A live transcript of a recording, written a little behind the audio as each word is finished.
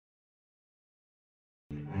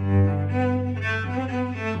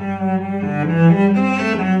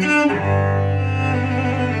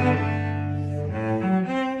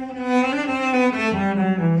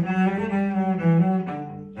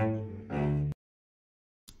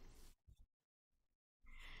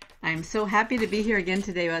I'm so happy to be here again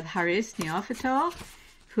today with Haris Neophyto,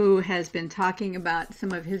 who has been talking about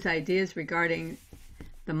some of his ideas regarding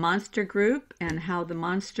the monster group and how the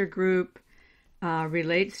monster group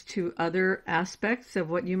relates to other aspects of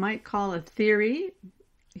what you might call a theory.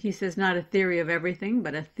 He says not a theory of everything,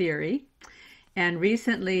 but a theory. And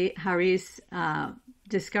recently, Haris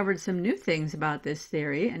discovered some new things about this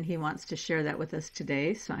theory, and he wants to share that with us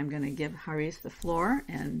today. So I'm going to give Haris the floor,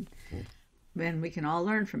 and then we can all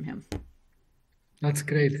learn from him. That's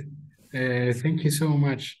great. Thank you so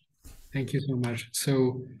much. Thank you so much.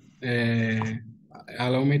 So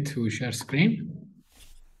allow me to share screen.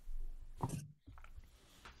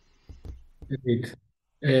 Great.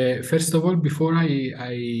 First of all, before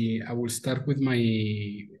I will start with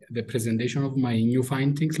the presentation of my new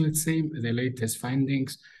findings, let's say the latest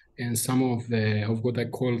findings and some of what I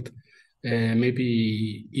called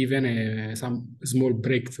maybe even some small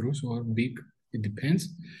breakthroughs or big, it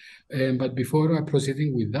depends. But before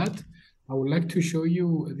proceeding with that, I would like to show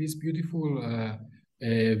you this beautiful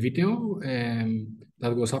video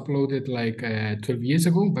that was uploaded like 12 years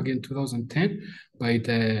ago, back in 2010, by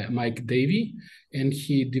Mike Davey, and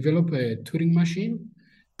he developed a Turing machine.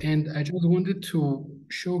 And I just wanted to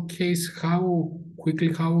showcase how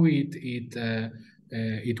quickly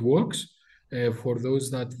it works for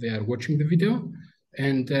those that they are watching the video.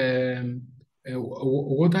 And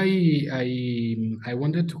what I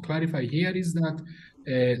wanted to clarify here is that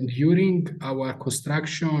during our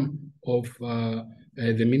construction of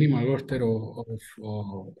the minimal order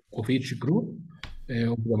of each group,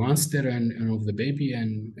 of the monster and of the baby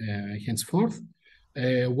and henceforth,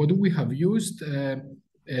 what we have used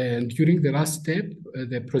during the last step,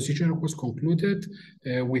 the procedure was concluded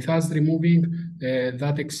with us removing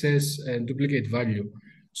that excess duplicate value.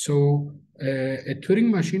 So a Turing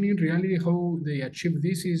machine, in reality, how they achieve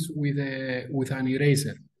this is with an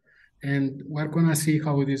eraser. And we're gonna see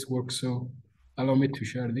how this works. So allow me to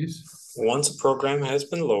share this. Once a program has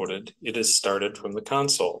been loaded, it is started from the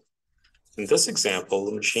console. In this example,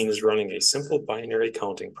 the machine is running a simple binary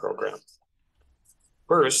counting program.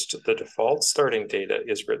 First, the default starting data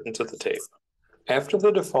is written to the tape. After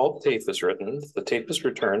the default tape is written, the tape is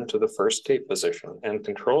returned to the first tape position and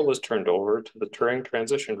control is turned over to the Turing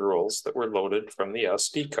transition rules that were loaded from the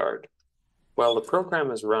SD card. While the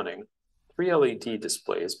program is running, 3 LED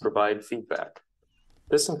displays provide feedback.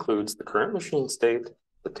 This includes the current machine state,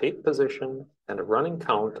 the tape position, and a running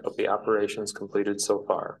count of the operations completed so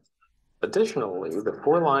far. Additionally, the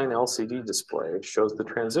 4-line LCD display shows the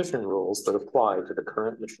transition rules that apply to the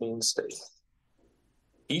current machine state.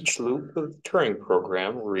 Each loop of the Turing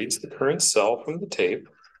program reads the current cell from the tape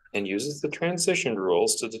and uses the transition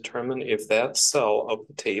rules to determine if that cell of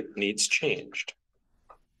the tape needs changed.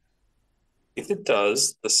 If it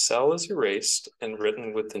does, the cell is erased and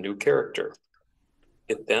written with the new character.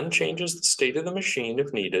 It then changes the state of the machine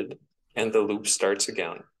if needed, and the loop starts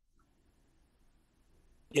again.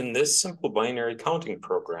 In this simple binary counting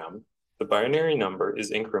program, the binary number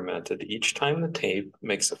is incremented each time the tape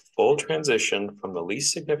makes a full transition from the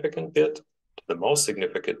least significant bit to the most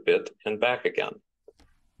significant bit and back again.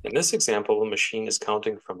 In this example, the machine is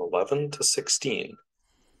counting from 11 to 16.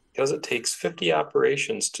 Because it takes 50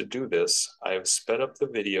 operations to do this, I have sped up the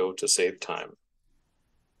video to save time.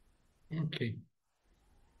 Okay.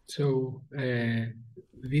 So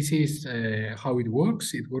this is how it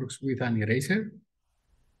works. It works with an eraser.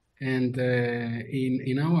 And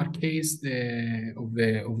in our case, of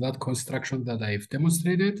that construction that I've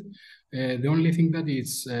demonstrated, the only thing that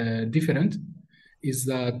is different is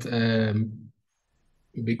that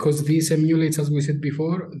because this emulates, as we said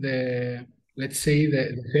before, let's say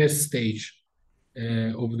the first stage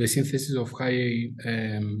of the synthesis of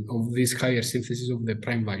this higher synthesis of the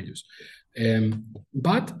prime values.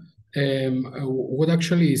 But what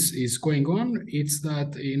actually is going on, it's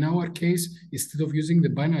that in our case, instead of using the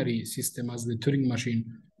binary system as the Turing machine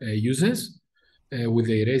uses, with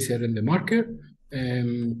the eraser and the marker,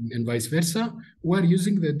 and vice versa, we're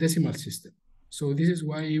using the decimal system. So this is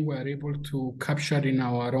why we're able to capture in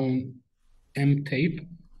our own M tape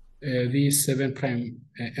these 7'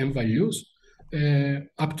 M values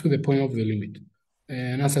up to the point of the limit.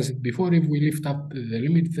 And as I said before, if we lift up the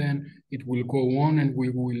limit, then it will go on and we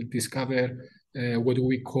will discover what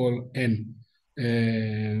we call N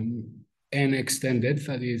extended,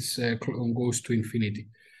 that is goes to infinity.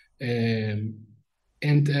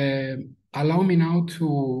 And allow me now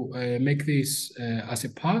to make this as a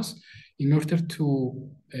pass in order to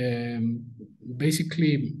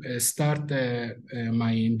basically start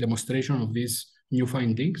my demonstration of these new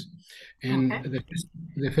findings. And okay.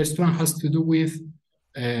 The first one has to do with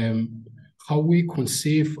how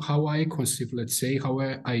I conceive, let's say, how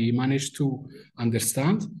I managed to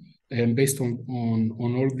understand, based on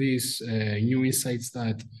all these new insights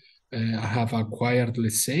that I have acquired,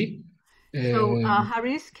 let's say. So,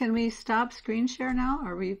 Haris, can we stop screen share now?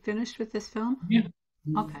 Are we finished with this film? Yeah.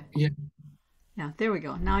 Okay. Yeah. Yeah, there we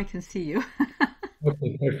go. Now I can see you.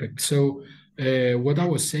 Okay, perfect. So what I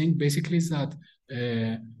was saying basically is that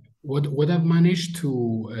what I've managed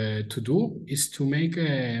to do is to make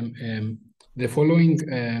the following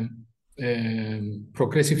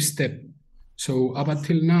progressive step. So up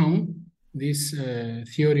until now, this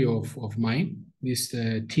theory of mine, this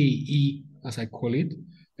TE as I call it,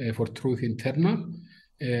 for truth internal,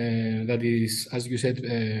 that is, as you said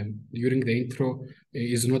during the intro,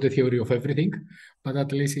 is not a theory of everything, but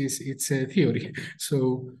at least it's a theory.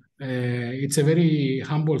 So it's a very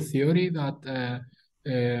humble theory that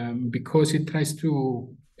because it tries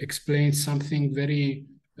to explain something very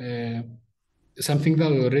something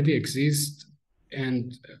that already exists,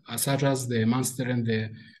 and such as the monster and the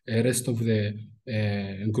rest of the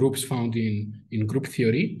groups found in group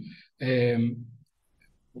theory.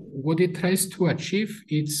 What it tries to achieve,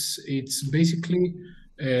 it's basically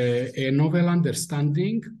a novel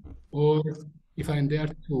understanding, or if I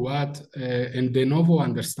dare to add, a de novo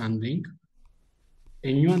understanding,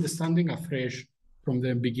 a new understanding afresh from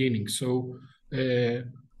the beginning. So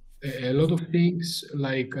a lot of things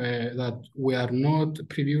like that were not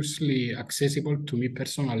previously accessible to me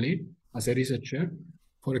personally as a researcher.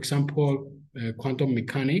 For example, quantum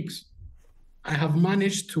mechanics. I have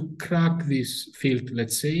managed to crack this field,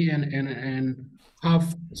 let's say, and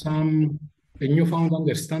have a newfound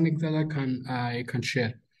understanding that I can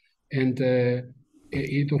share. And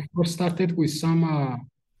it of course started with some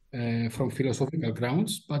from philosophical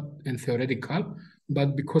grounds, and theoretical.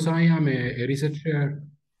 But because I am a researcher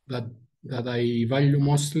that I value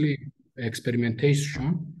mostly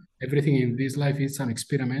experimentation, everything in this life is an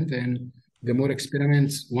experiment, and the more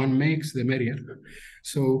experiments one makes, the merrier.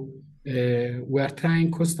 So we are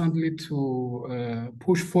trying constantly to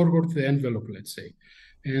push forward the envelope, let's say.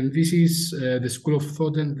 And this is the school of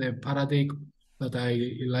thought and the paradigm that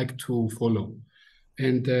I like to follow.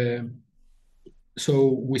 And so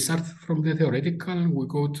we start from the theoretical, we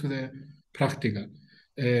go to the practical.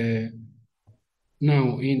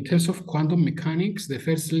 Now, in terms of quantum mechanics, the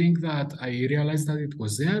first link that I realized that it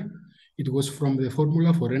was there, it was from the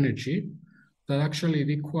formula for energy, that actually it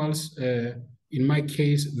equals, in my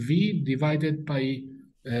case, V divided by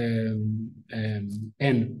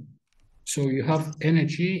N. So you have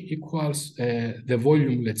energy equals the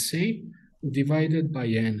volume, let's say, divided by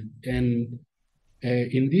N. And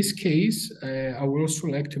in this case, I would also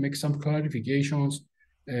like to make some clarifications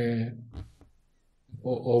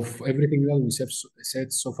of everything that we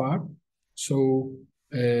said so far. So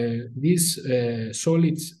these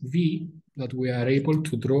solids V that we are able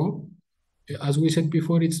to draw, as we said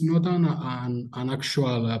before, it's not an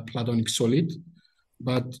actual Platonic solid,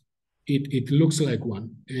 but it looks like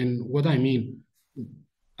one. And what I mean,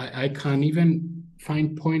 I can even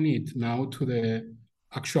fine point it now to the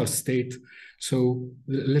actual state. So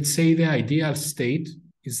let's say the ideal state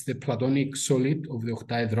is the Platonic solid of the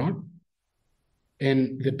octahedron,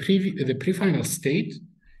 and the pre-final state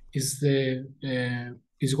is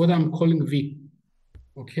is what I'm calling V.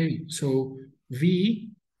 Okay, so V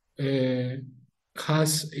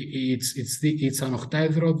has it's an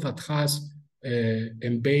octahedron that has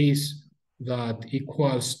a base that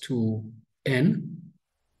equals to N.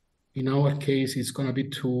 In our case, it's going to be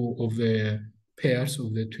two of the pairs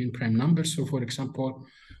of the twin prime numbers. So, for example,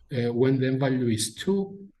 when the N value is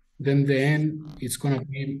 2, then the N is going to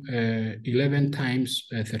be 11 times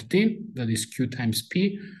 13, that is Q times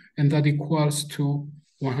P, and that equals to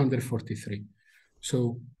 143.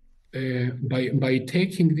 So by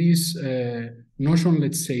taking this notion,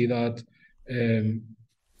 let's say that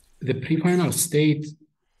the pre-final state,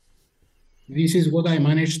 this is what I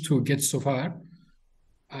managed to get so far.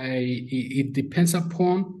 It depends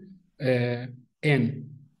upon N,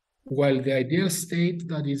 while the ideal state,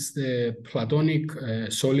 that is the Platonic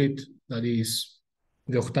solid, that is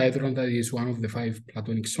the octahedron, that is one of the 5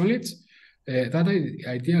 Platonic solids, that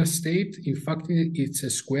ideal state, in fact, it's a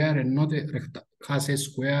square and not has a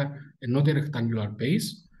square and not a rectangular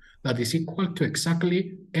base that is equal to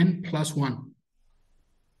exactly N plus 1.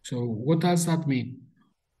 So what does that mean?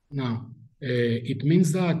 Now, it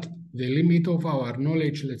means that the limit of our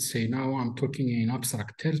knowledge, let's say, now I'm talking in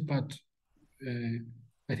abstract terms, but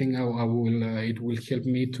I think I will. It will help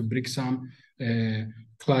me to bring some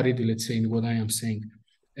clarity, let's say, in what I am saying,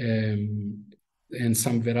 and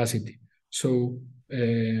some veracity. So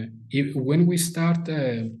when we start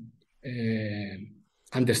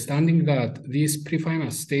understanding that this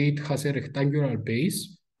prefinal state has a rectangular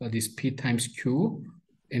base that is P times Q,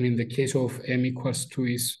 and in the case of M equals 2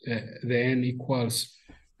 is the N equals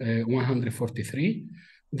 143,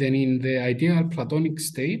 then in the ideal Platonic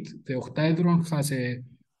state, the octahedron has a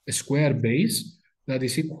square base that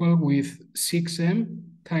is equal with 6m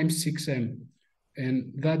times 6m,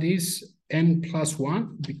 and that is n plus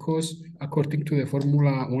 1, because according to the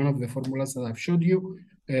formula, one of the formulas that I've showed you,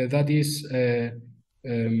 that is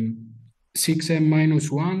 6m minus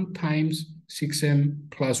 1 times 6m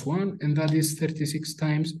plus 1, and that is 36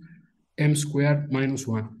 times m squared minus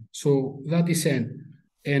 1. So that is n.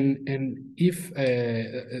 And if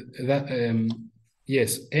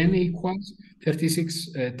yes, n equals 36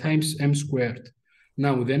 times m squared.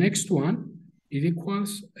 Now the next one, it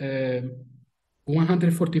equals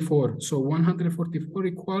 144. So 144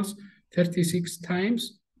 equals 36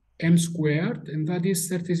 times m squared, and that is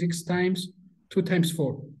 36 times 2 times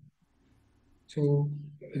 4. So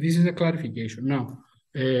this is a clarification. Now,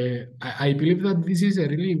 I believe that this is a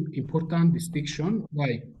really important distinction.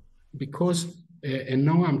 Why? Because, and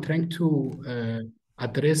now I'm trying to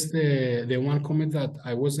address the one comment that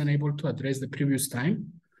I wasn't able to address the previous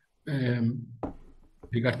time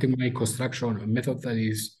regarding my construction method that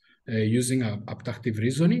is using abductive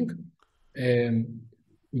reasoning.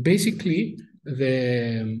 Basically,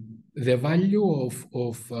 the value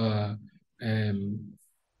of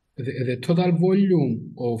the total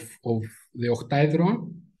volume of the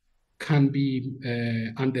octahedron can be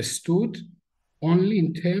understood only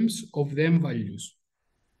in terms of the m values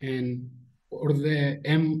or the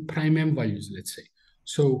m prime m values, let's say.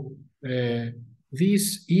 So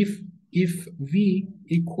this, if V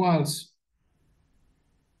equals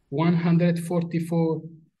 144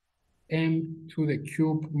 m to the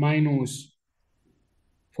cube minus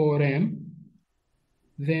 4m,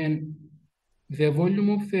 then the volume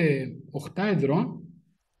of the octahedron,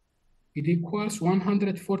 it equals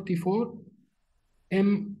 144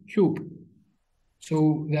 m cube.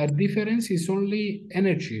 So the difference is only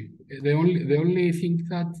energy. The only thing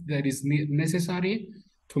that is necessary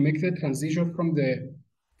to make the transition from the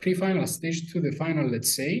pre-final stage to the final,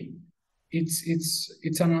 let's say,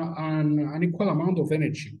 it's an unequal amount of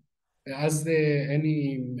energy, as per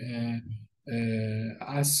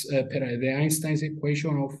the Einstein's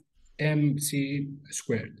equation of mc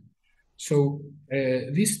squared. So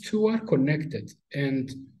these two are connected,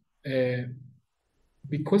 and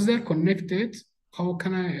because they're connected, how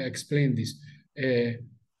can I explain this?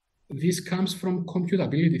 This comes from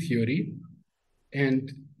computability theory,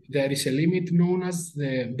 and there is a limit known as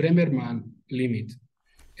the Bremerman limit.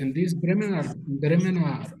 And this Bremerman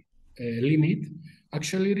limit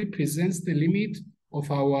actually represents the limit of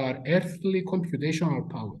our earthly computational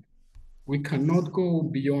power. We cannot go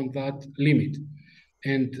beyond that limit.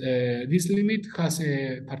 And this limit has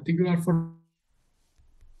a particular form.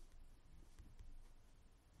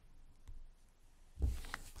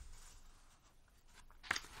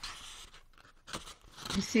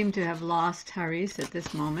 You seem to have lost Haris at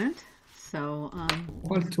this moment. So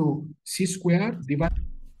equal to c squared divided.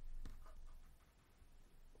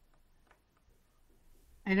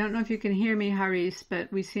 I don't know if you can hear me, Haris,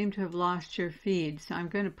 but we seem to have lost your feed. So I'm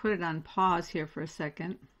going to put it on pause here for a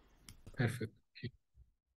second. Perfect.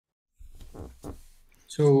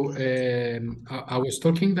 So I was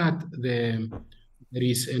talking that there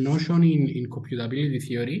is a notion in computability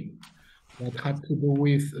theory that has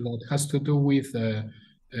to do with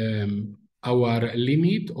our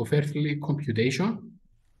limit of earthly computation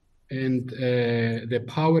and the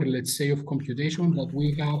power, let's say, of computation that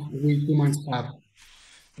we humans have.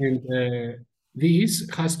 And this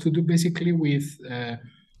has to do basically with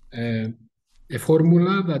a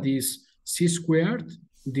formula that is c squared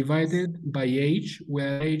divided by h,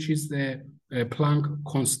 where h is the Planck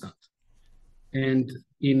constant. And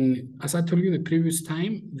as I told you the previous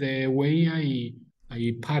time, the way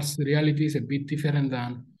I parse reality is a bit different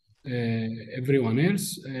than everyone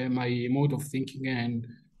else. My mode of thinking and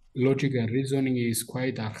logic and reasoning is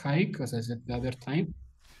quite archaic, as I said the other time.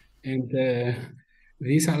 And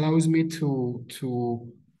this allows me to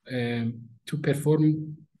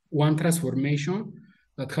perform one transformation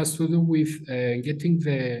that has to do with getting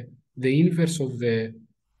the inverse of the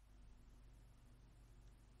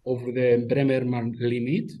Bremerman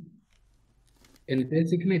limit and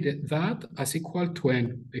designate that as equal to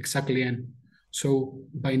n, exactly n. So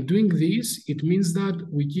by doing this, it means that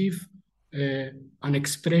we give an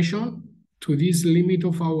expression to this limit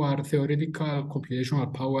of our theoretical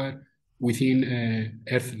computational power within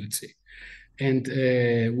Earth, let's say. and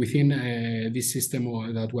within this system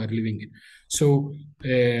that we are living in. So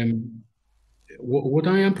what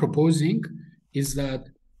I am proposing is that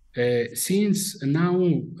since now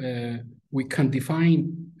we can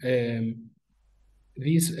define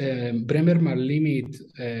this Bremerman limit,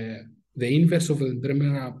 the inverse of the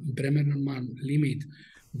Bremerman limit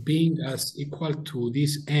being as equal to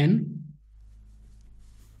this n,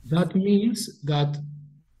 that means that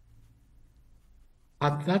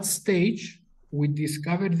at that stage, we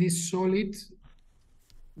discover this solid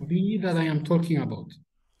V that I am talking about.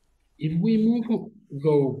 If we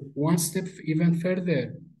go one step even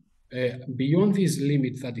further beyond this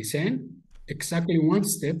limit that is n, exactly one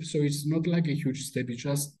step, so it's not like a huge step, it's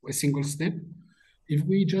just a single step. If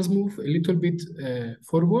we just move a little bit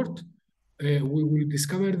forward, we will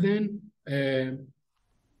discover then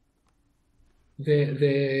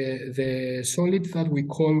the solid that we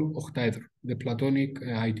call octaedron, the Platonic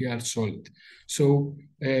ideal solid. So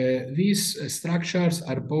these structures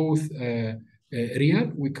are both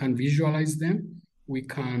real. We can visualize them. We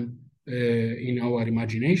can, in our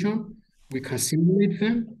imagination, we can simulate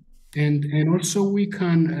them, and also we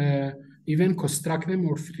can even construct them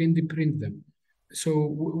or 3D print them. So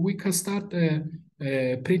we can start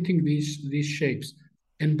printing these shapes,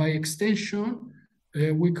 and by extension,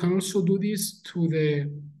 we can also do this to the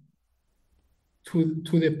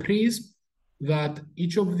prism that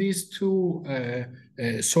each of these two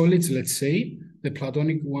solids, let's say, the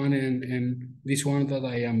Platonic one and this one that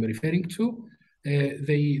I am referring to,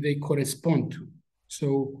 they correspond to.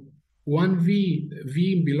 So one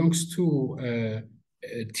V belongs to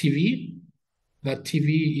TV. That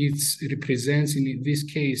TV represents, in this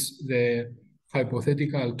case, the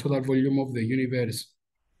hypothetical total volume of the universe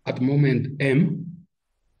at moment M.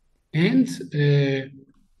 And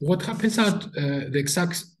what happens at the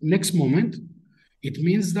exact next moment, it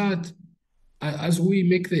means that as we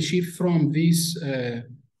make the shift from this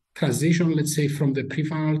transition, let's say from the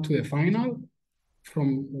pre-final to the final,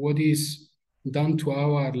 from what is down to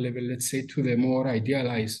our level, let's say to the more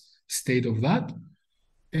idealized state of that,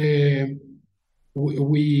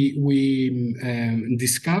 we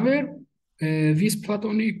discover this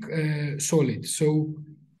Platonic solid. So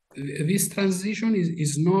this transition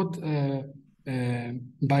is not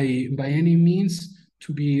by any means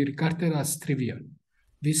to be regarded as trivial.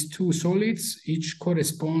 These two solids, each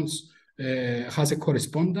corresponds, has a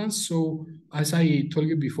correspondence. So as I told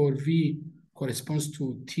you before, V corresponds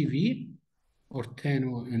to TV or 10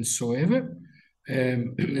 and so ever,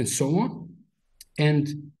 and so on.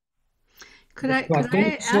 And could I ask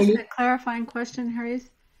a clarifying question, Harry?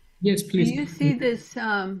 Yes, please. Do you see this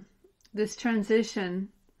this transition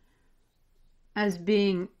as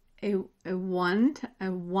being a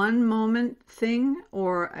one moment thing,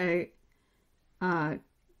 or a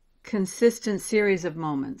consistent series of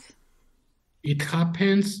moments? It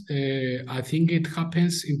happens, I think it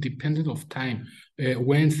happens independent of time.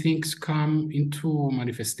 When things come into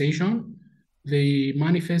manifestation, they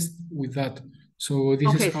manifest with that. So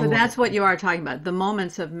this is how. So that's what you are talking about, the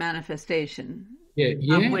moments of manifestation,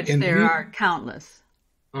 of which there are countless.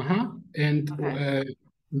 And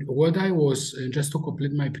what I was, just to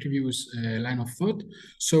complete my previous line of thought,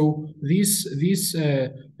 so this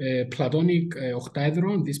Platonic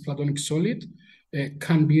octaedron, this Platonic solid,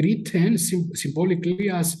 can be written symbolically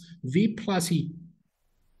as V plus E.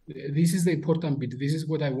 This is the important bit. This is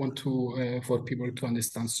what I want to for people to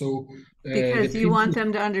understand. So because you want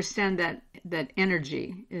them to understand that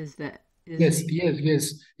energy is that. Yes,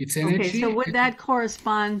 it's energy. Okay, so would that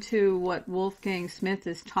correspond to what Wolfgang Smith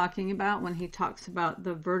is talking about when he talks about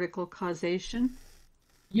the vertical causation?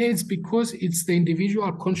 Yeah, it's because it's the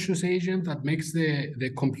individual conscious agent that makes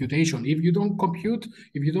the computation. If you don't compute,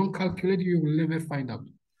 if you don't calculate, you will never find out.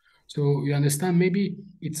 So you understand, maybe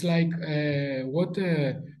it's like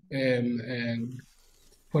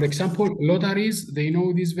for example, lotteries, they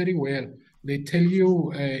know this very well. They tell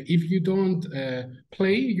you if you don't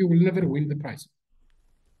play, you will never win the prize.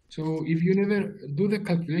 So if you never do the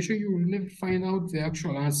calculation, you will never find out the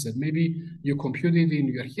actual answer. Maybe you compute it in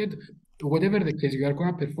your head, whatever the case, you are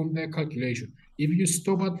going to perform the calculation. If you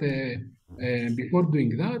stop at the before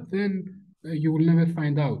doing that, then you will never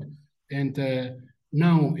find out. And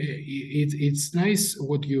now it's nice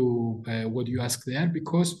what you ask there,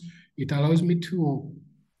 because it allows me to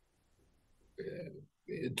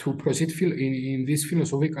proceed in this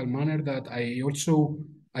philosophical manner that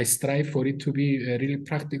I strive for it to be really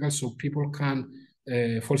practical, so people can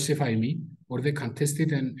falsify me, or they can test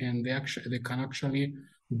it and they can actually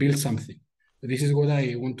build something. This is what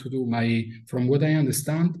I want to do. From what I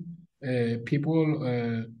understand,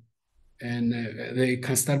 people and they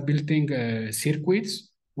can start building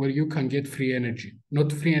circuits where you can get free energy.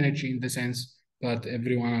 Not free energy in the sense that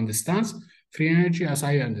everyone understands. Free energy, as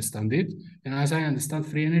I understand it, and as I understand,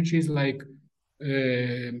 free energy is like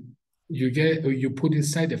you put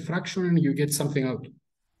inside a fraction and you get something out.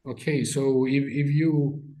 Okay, so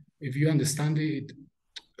if you understand it,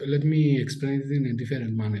 let me explain it in a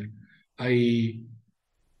different manner. I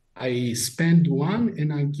spend 1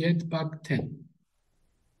 and I get back 10.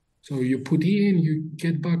 So you put in, you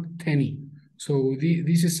get back 10. So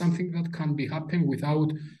this is something that can be happen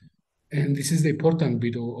without, and this is the important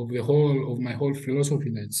bit of the whole of my whole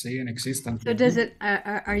philosophy, let's say, and existence. So does it?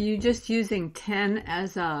 Are you just using 10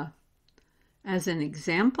 as an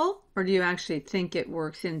example, or do you actually think it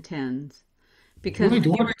works in tens? Because No, when it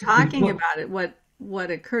you works. were talking about it,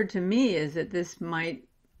 what occurred to me is that this might,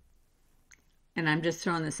 and I'm just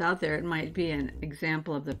throwing this out there, it might be an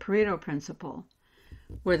example of the Pareto principle,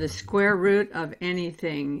 where the square root of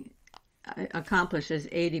anything accomplishes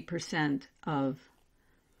 80% of,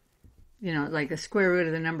 like the square root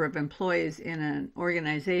of the number of employees in an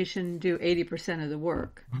organization do 80% of the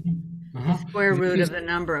work. The square root of the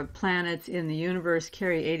number of planets in the universe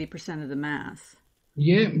carry 80% of the mass.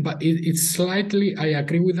 Yeah, but it's slightly, I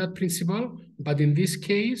agree with that principle, but in this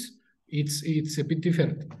case, it's a bit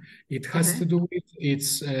different. It has to do with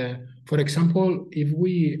for example,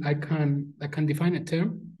 I can define a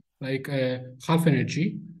term like half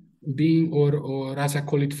energy being, or as I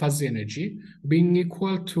call it, fuzzy energy, being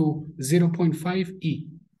equal to 0.5 E.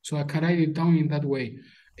 So I can write it down in that way.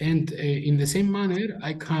 And in the same manner,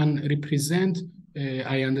 I can represent,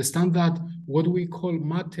 I understand that what we call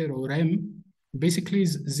matter or M basically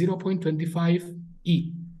is 0.25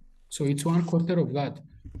 E. So it's 1/4 of that.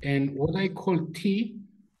 And what I call T,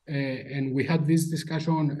 and we had this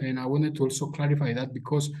discussion, and I wanted to also clarify that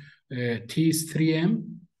because T is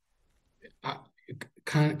 3M,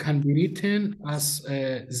 can be written as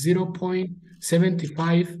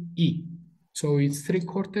 0.75 E. So it's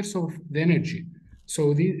 3/4 of the energy.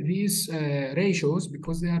 So these ratios,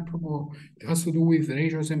 because they are it has to do with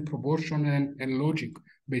ratios and proportion and logic,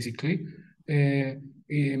 basically.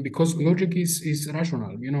 Because logic is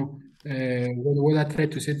rational, what I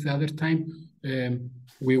tried to say the other time,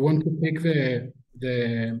 we want to take the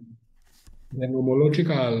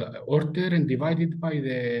nomological order and divide it by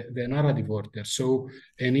the narrative order. So,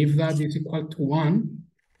 and if that is equal to 1,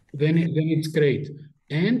 then it's great.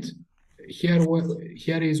 And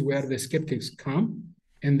here is where the skeptics come,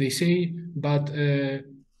 and they say, but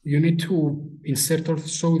you need to insert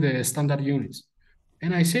also the standard units.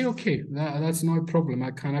 And I say, okay, that's no problem.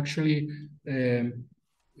 I can actually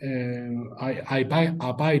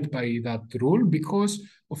abide by that rule because,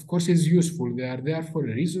 of course, it's useful. They are there for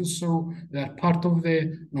a reason, so they are part of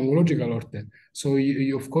the nomological order. So,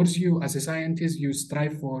 of course, you as a scientist, you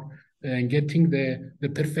strive for getting the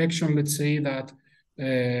perfection. Let's say that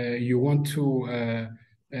you want to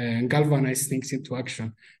galvanize things into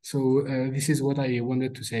action. So this is what I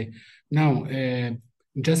wanted to say. Now,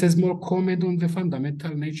 just a small comment on the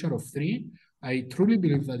fundamental nature of 3. I truly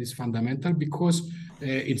believe that is fundamental because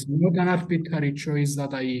it's not an arbitrary choice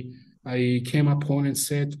that I came upon and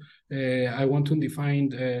said, I want to define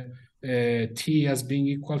T as being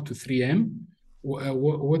equal to 3M.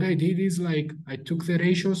 What I did is like, I took the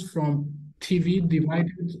ratios from TV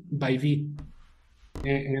divided by V.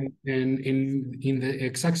 And in the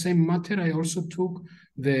exact same matter, I also took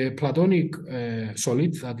the Platonic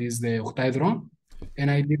solid, that is the octahedron,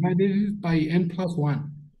 and I divided it by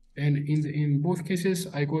n+1. And in both cases,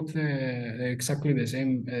 I got exactly the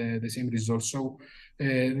same result. So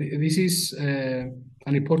this is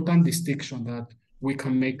an important distinction that we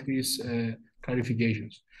can make these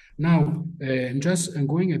clarifications. Now, just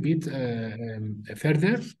going a bit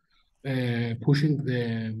further, pushing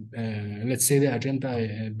let's say the agenda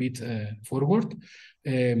a bit forward.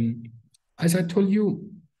 As I told you,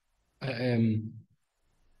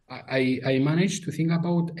 I managed to think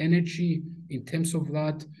about energy in terms of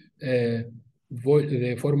that the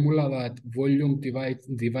formula that volume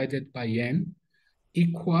divided by n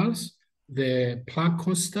equals the Planck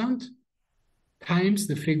constant times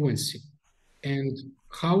the frequency. And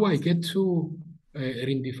how I get to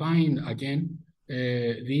redefine again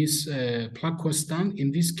this Planck constant,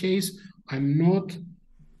 in this case, I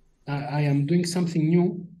am doing something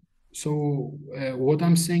new. So what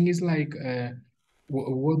I'm saying is like,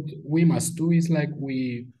 what we must do is like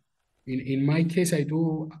in my case,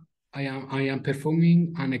 I am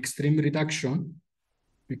performing an extreme reduction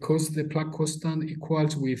because the Planck constant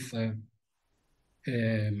equals with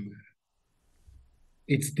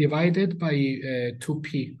it's divided by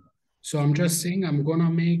 2p. So I'm just saying I'm gonna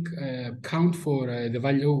make a count for the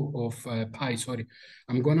value of pi. Sorry,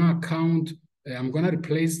 I'm gonna count. I'm gonna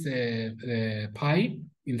replace the pi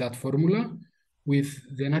in that formula with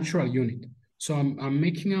the natural unit. So I'm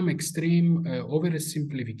making an extreme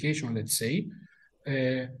oversimplification, let's say,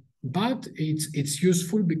 but it's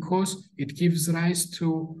useful because it gives rise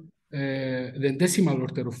to the decimal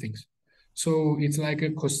order of things. So it's like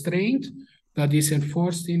a constraint that is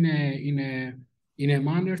enforced in a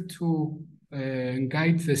manner to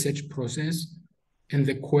guide the search process and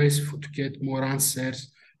the quest to get more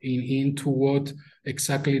answers into what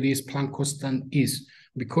exactly this Planck constant is,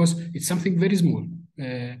 because it's something very small.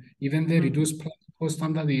 Even the reduced Planck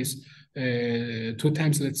constant that is 2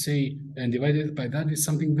 times, let's say, and divided by that is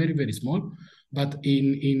something very, very small. But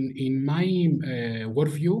in my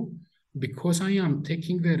worldview, because I am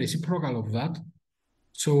taking the reciprocal of that,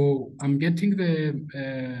 so I'm getting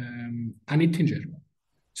an integer.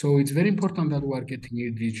 So it's very important that we are getting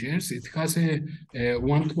integers. It has a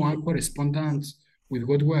one-to-one correspondence with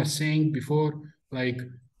what we are saying before, like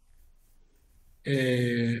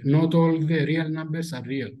not all the real numbers are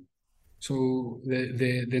real. So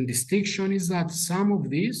the distinction is that some of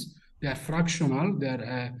these, they are fractional, they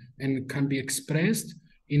are, and can be expressed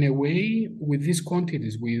in a way with these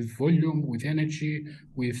quantities, with volume, with energy,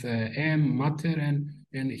 with M, matter,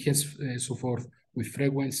 and hence so forth, with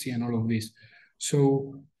frequency and all of this.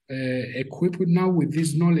 So equipped now with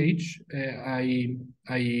this knowledge, I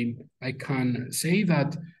can say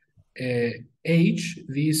that H,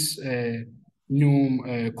 this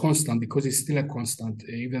new constant, because it's still a constant,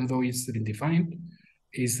 even though it's redefined,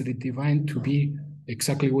 is redefined to be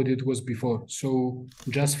exactly what it was before. So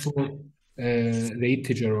just for the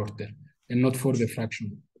integer order and not for the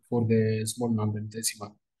fraction, for the small number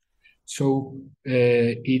decimal. So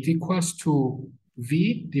it equals to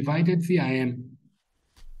V divided VIM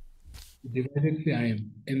divided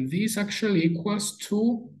VIM. And this actually equals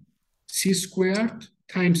to C squared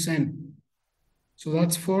times N. So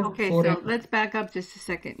that's for Okay, for so let's back up just a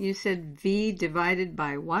second. You said V divided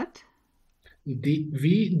by what? the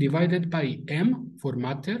V divided by M for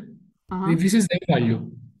matter. Uh-huh. This is the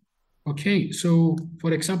value. Okay, so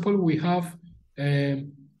for example, we have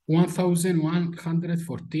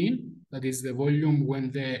 1114, that is the volume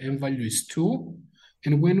when the M value is 2.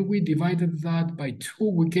 And when we divided that by 2,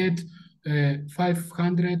 we get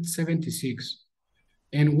 576.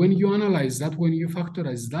 And when you analyze that, when you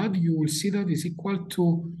factorize that, you will see that is equal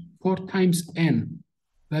to 4 times N.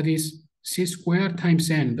 That is C squared times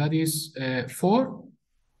N. That is 4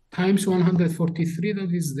 times 143.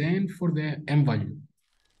 That is the N for the M value.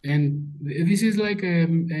 And this is like a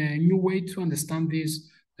new way to understand this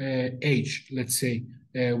H, let's say,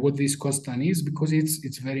 what this constant is, because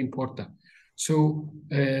it's very important. So,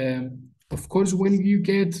 of course, when you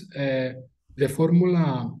get the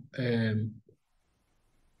formula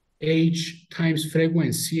H times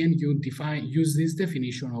frequency, and you use this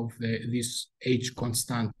definition of this H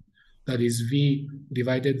constant, that is V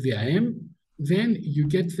divided via M, then you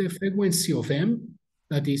get the frequency of M,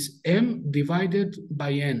 that is M divided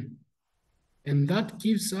by N. And that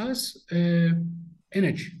gives us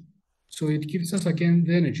energy. So it gives us again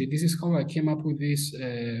the energy. This is how I came up with this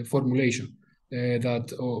formulation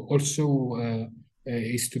that also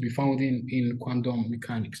is to be found in quantum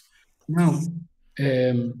mechanics. Now,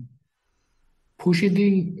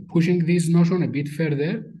 pushing this notion a bit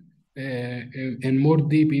further and more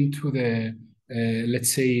deep into the,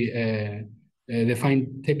 let's say, the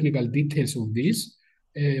fine technical details of this,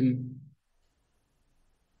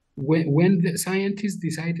 when the scientists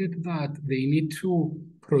decided that they need to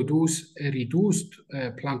produce a reduced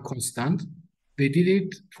Planck constant, they did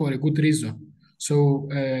it for a good reason. So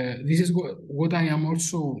this is what I am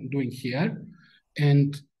also doing here.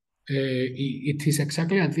 And it is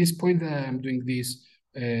exactly at this point that I'm doing this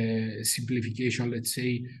simplification, let's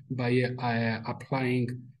say, by applying,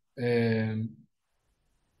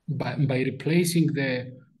 by replacing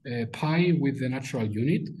the pi with the natural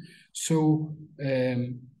unit. So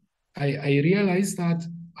I realized that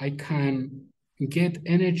I can get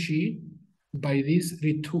energy by this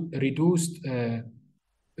reduced,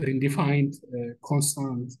 redefined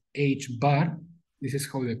constant H bar. This is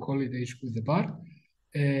how they call it, H with the bar.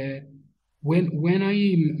 When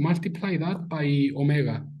I multiply that by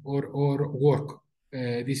omega or work,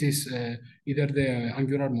 this is either the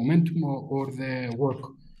angular momentum or the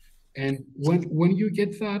work. And when you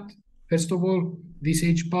get that, first of all, this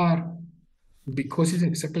H bar, because it's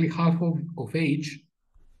exactly half of H,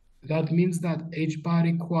 that means that H bar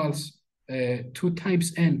equals 2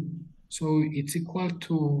 times N. So it's equal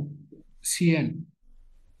to Cn.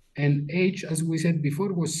 and h, as we said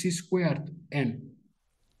before, was c squared n.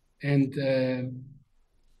 And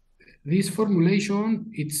this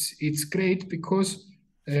formulation, it's great because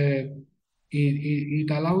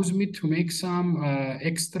it allows me to make some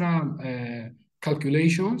extra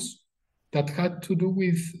calculations that had to do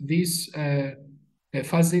with this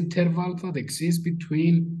fuzzy interval that exists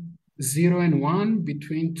between 0 and 1,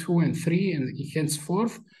 between 2 and 3, and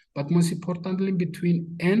henceforth, but most importantly,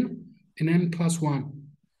 between n and n plus 1.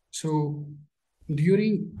 So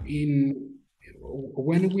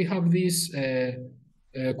when we have this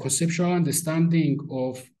conceptual understanding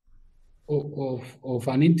of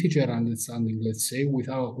an integer understanding, let's say,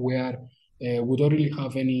 without where we don't really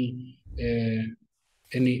have any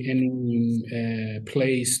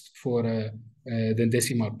place for the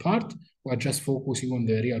decimal part. We're just focusing on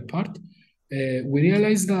the real part. We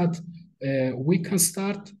realize that we can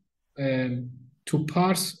start to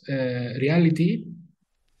parse reality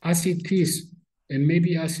as it is, and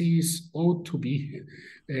maybe as it ought to be.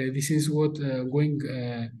 This is what going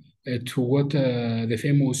to what the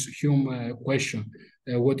famous Hume question.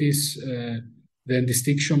 What is the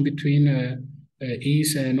distinction between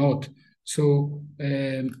is and ought? So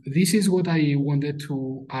this is what I wanted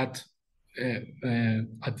to add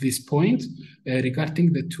at this point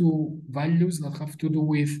regarding the two values that have to do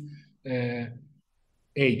with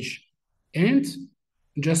age. And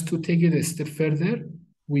just to take it a step further,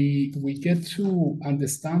 we get to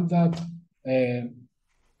understand that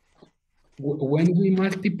when we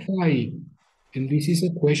multiply, and this is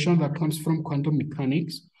a question that comes from quantum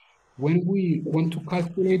mechanics, when we want to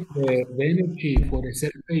calculate the energy for a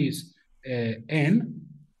surface n,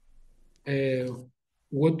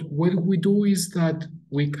 what we do is that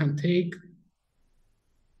we can take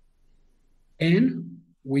n,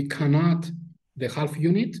 we can add the half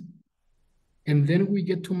unit, and then we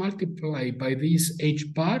get to multiply by this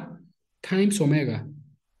h bar times omega,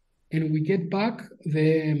 and we get back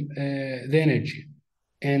the energy.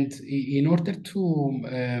 And in order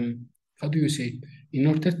to, how do you say, in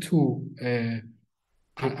order to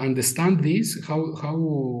understand this,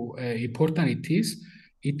 how important it is,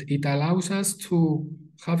 it allows us to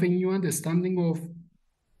have a new understanding of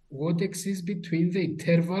what exists between the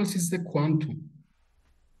intervals is the quantum.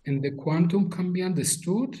 And the quantum can be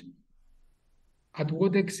understood at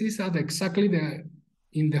what exists at exactly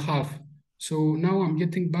in the half. So now I'm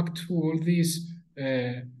getting back to all this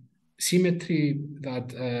symmetry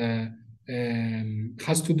that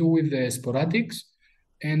has to do with the sporadics,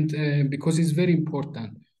 and because it's very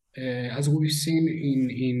important. As we've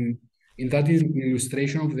seen in that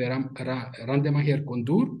illustration of the Rademacher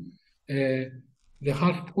contour, the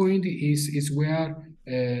half point is where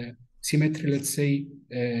symmetry, let's say,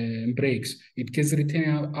 breaks. It gets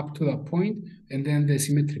written up to that point, and then the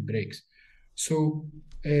symmetry breaks. So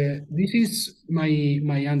this is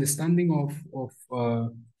my understanding of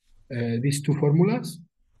these two formulas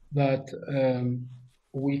that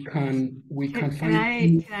we can Can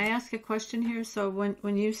find. I ask a question here? So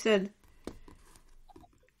when you said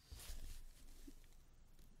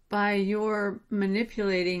by your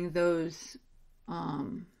manipulating those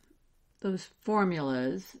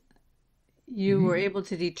formulas, you were able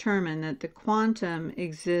to determine that the quantum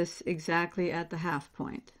exists exactly at the half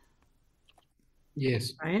point.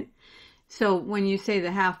 Yes. Right? So when you say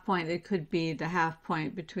the half point, it could be the half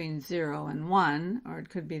point between 0 and 1, or it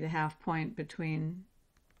could be the half point between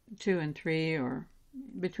 2 and 3, or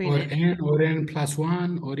between n plus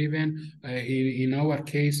 1, or even in our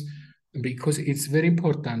case, because it's very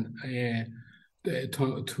important I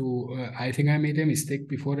think I made a mistake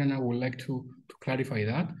before, and I would like to clarify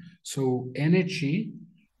that. So energy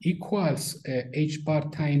equals h bar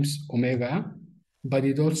times omega, but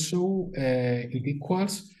it also it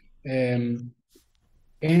equals n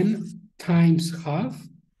times half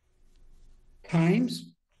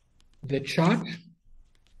times the charge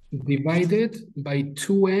divided by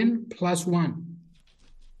 2n plus 1.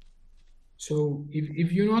 So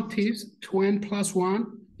if you notice, 2n plus 1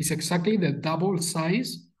 is exactly the double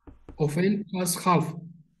size of n plus half,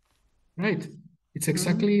 right? It's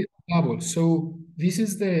exactly double. So this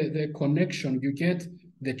is the connection. You get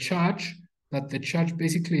the charge, that the charge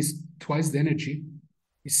basically is twice the energy,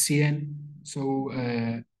 is Cn. So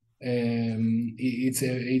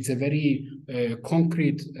it's a very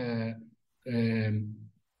concrete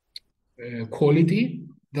quality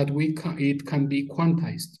that it can be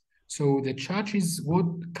quantized. So the charge is what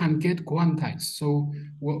can get quantized. So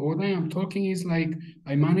what I am talking is, like,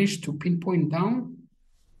 I managed to pinpoint down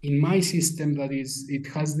in my system that it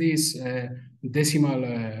has this decimal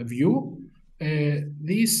view,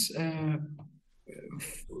 this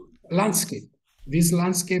landscape. this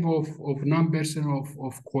landscape of numbers and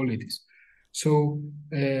of qualities. So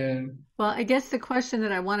well, I guess the question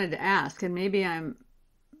that I wanted to ask, and maybe I'm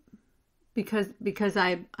because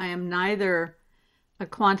I am neither a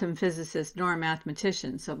quantum physicist nor a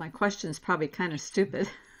mathematician, so my question is probably kind of stupid.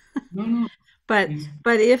 no, But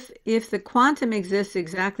it's, if the quantum exists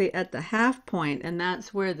exactly at the half point and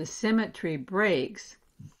that's where the symmetry breaks,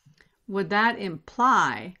 would that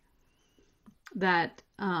imply that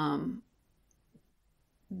upon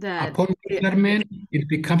measurement, it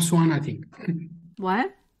becomes one, I think.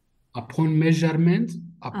 what? Upon measurement,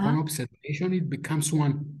 upon Uh-huh. observation, it becomes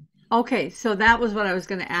one. Okay, so that was what I was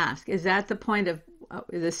going to ask. Is that the point of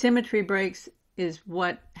the symmetry breaks is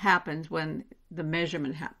what happens when the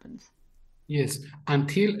measurement happens? Yes,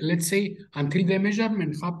 until, let's say, until the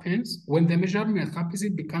measurement happens, when the measurement happens,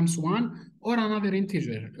 it becomes one or another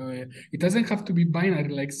integer. It doesn't have to be binary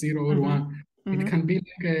like 0 or Mm-hmm. 1. It Mm-hmm. can be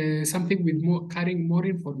like something with more carrying more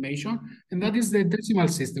information, and that is the decimal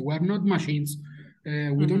system. We are not machines.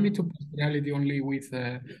 We don't need to parse reality only with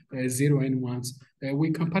 0 and 1s.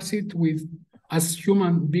 We can parse it with, as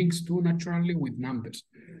human beings do naturally, with numbers.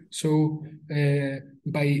 So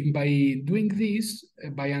by doing this,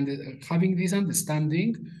 by having this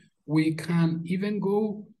understanding, we can even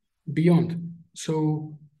go beyond.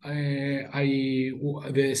 So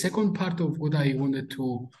the second part of what I wanted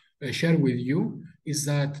to share with you is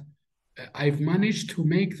that I've managed to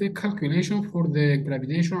make the calculation for the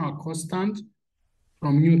gravitational constant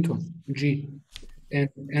from Newton, G.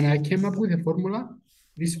 And I came up with a formula.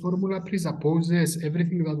 This formula presupposes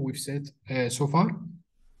everything that we've said so far.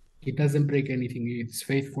 It doesn't break anything. It's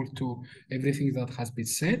faithful to everything that has been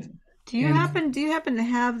said. Do you And happen to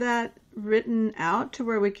have that written out to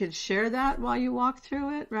where we could share that while you walk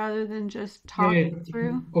through it rather than just yeah, talking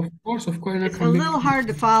through? of course, and I It's a can make. little hard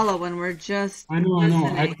to follow when we're just I know. listening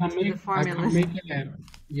to the I can formulas. make. Yeah,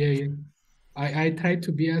 yeah. I try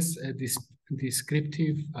to be as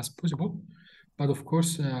descriptive as possible, but of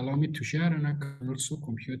course, allow me to share, and I can also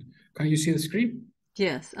compute. Can you see the screen?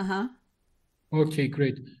 Yes, uh-huh. Okay,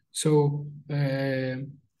 great. So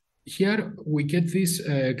here we get this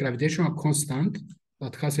gravitational constant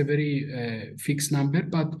that has a very fixed number,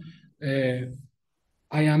 but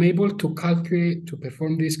I am able to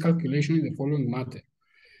perform this calculation in the following manner.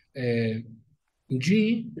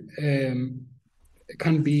 G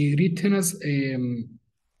can be written as in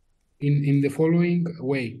the following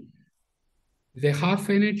way. The half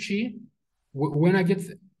energy, when I get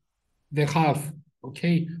the half,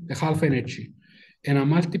 okay, the half energy, and I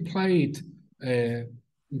multiply it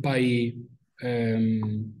by,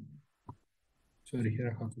 sorry,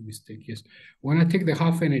 here I have a mistake, yes. When I take the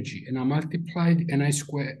half energy and I multiply it and I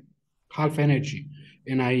square half energy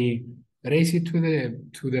and I raise it to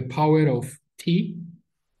the power of t,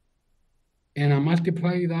 and I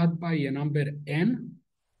multiply that by a number n,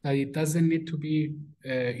 that it doesn't need to be,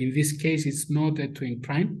 in this case, it's not a twin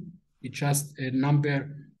prime, it's just a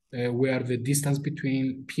number where the distance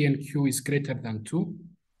between P and Q is greater than 2,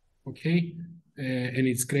 okay? And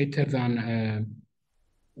it's greater than,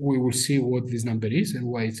 we will see what this number is and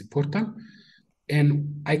why it's important.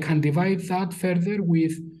 And I can divide that further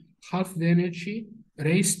with half the energy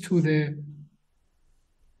raised to the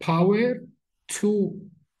power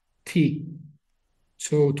 2t.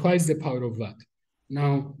 So twice the power of that.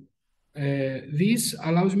 Now, this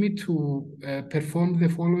allows me to perform the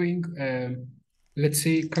following, let's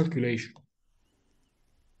say, calculation.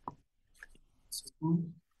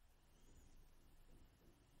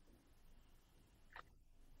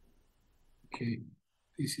 Okay,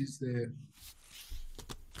 this is the...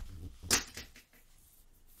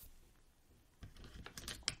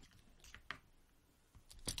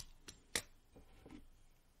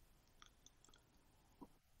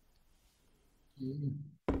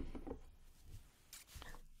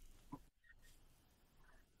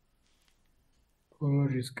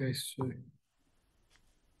 Apologies, guys, sorry.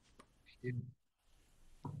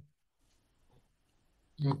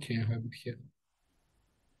 Okay, I have it here.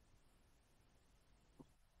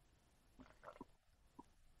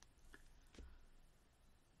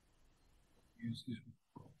 Use this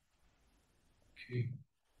one. Okay.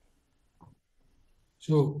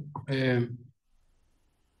 So,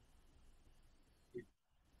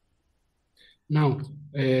 now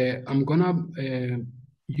I'm gonna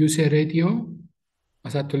use a radio,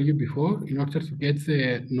 as I told you before, in order to get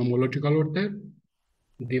the nomological order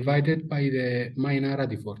divided by the my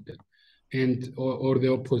narrative order, and or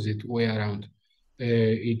the opposite way around.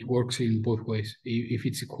 It works in both ways if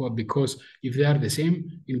it's equal, because if they are the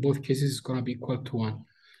same, in both cases, it's gonna be equal to 1.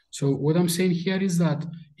 So what I'm saying here is that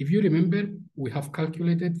if you remember, we have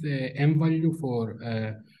calculated the m value for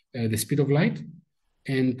the speed of light,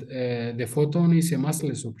 and the photon is a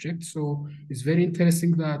massless object. So it's very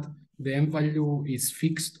interesting that the m value is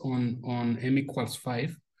fixed on m equals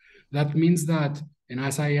 5. That means that, and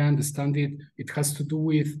as I understand it, it has to do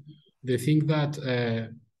with the thing that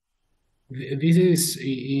this is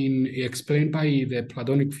explained by the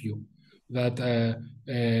Platonic view, that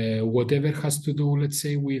whatever has to do, let's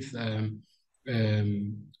say, with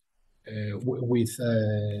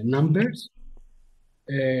numbers,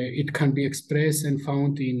 it can be expressed and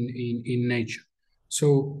found in nature.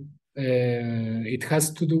 So it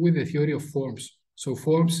has to do with the theory of forms. So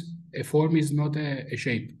a form is not a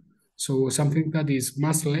shape. So something that is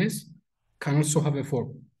massless can also have a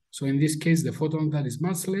form. So in this case, the photon that is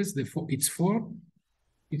massless, its form,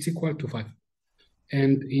 it's equal to 5.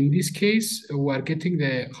 And in this case, we are getting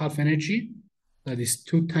the half energy that is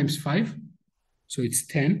 2 times 5. So it's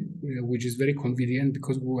 10, which is very convenient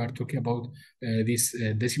because we are talking about this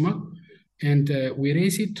decimal. And we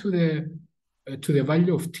raise it to the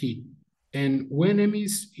value of t. And when m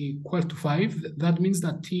is equal to 5, that means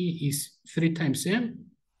that t is 3 times m,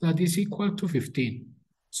 that is equal to 15.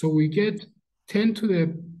 So we get 10 to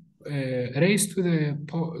the raised to the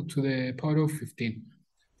power of 15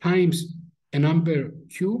 times a number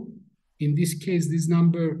q. In this case, this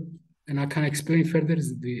number, and I can explain further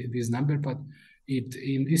this number, but it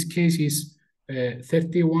in this case is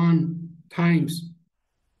 31 times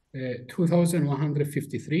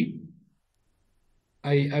 2153.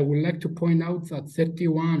 I would like to point out that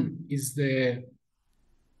 31 is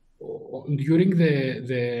during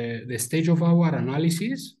the stage of our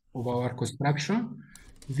analysis of our construction,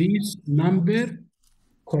 this number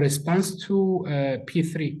corresponds to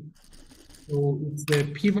P3. So it's the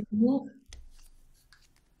P value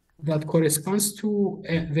that corresponds to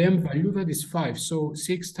the m value that is 5. So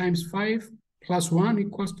 6 times 5 plus 1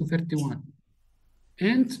 equals to 31.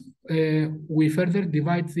 And we further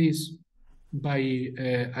divide this by,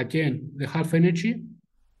 again, the half energy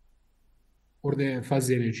or the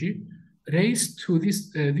fuzzy energy raised to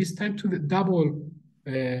this time to the double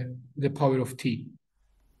the power of t.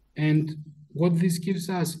 And what this gives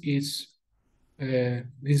us is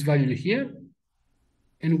this value here.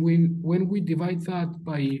 And when we divide that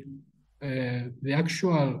by the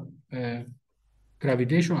actual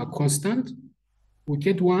gravitational constant, we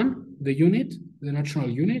get 1, the unit, the natural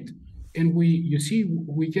unit, and you see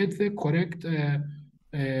we get the correct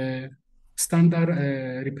standard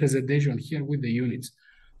representation here with the units.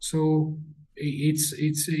 So it's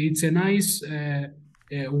a nice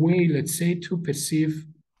way, let's say, to perceive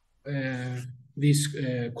these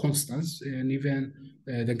constants and even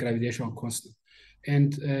the gravitational constant.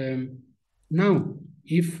 And now,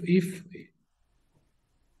 if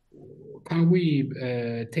can we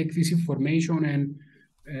take this information and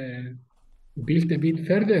build a bit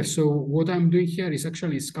further? So what I'm doing here is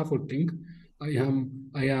actually scaffolding. I am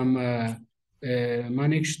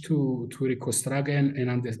managed to reconstruct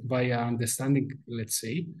and via understanding, let's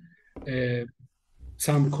say,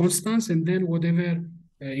 some constants, and then whatever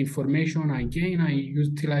information I gain, I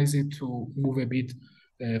utilize it to move a bit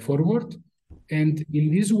forward. And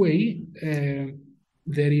in this way,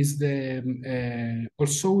 there is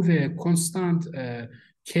also the constant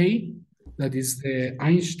k, that is the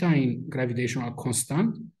Einstein gravitational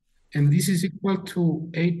constant, and this is equal to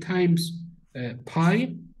 8 times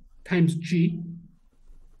pi times g,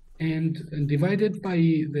 and divided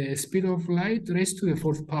by the speed of light raised to the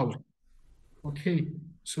 4th power. Okay,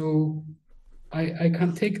 so I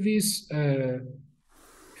can take this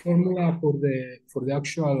formula for the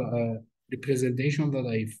actual representation that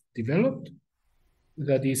I've developed,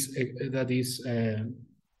 that is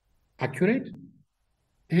accurate,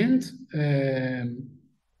 and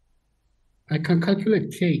I can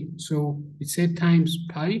calculate k. So it's 8 times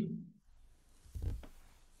pi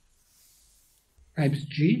times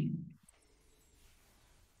g,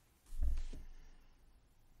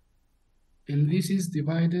 and this is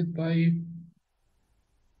divided by,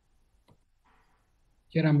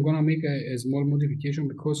 here I'm gonna make a small modification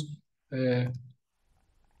because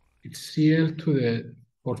it's CL to the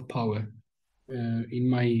 4th power in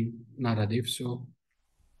my narrative. So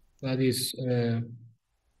that is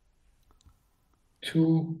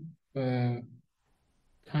 2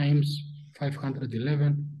 times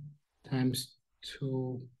 511 times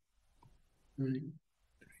 2, 9,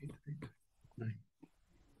 3, 9.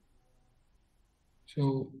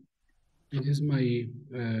 So this is my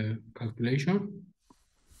calculation.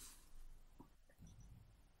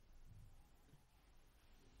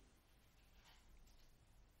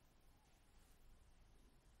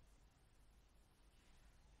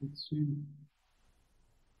 let's see.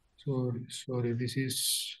 Sorry, this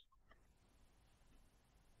is,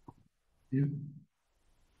 yeah.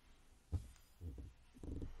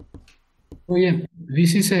 Oh yeah,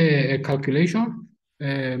 this is a calculation.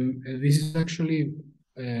 This is actually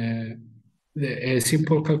a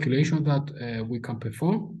simple calculation that we can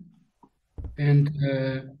perform. And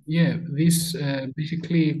yeah, this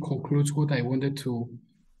basically concludes what I wanted to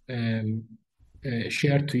um,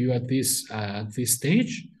 share to you at this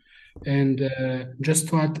stage. And just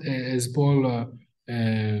to add as well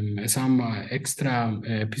some extra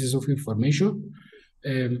pieces of information,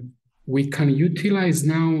 we can utilize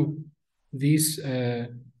now this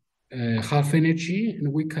half energy,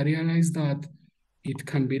 and we can realize that it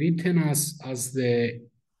can be written as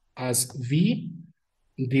V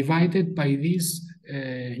divided by this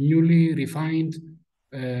newly refined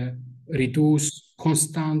reduced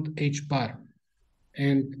constant H bar.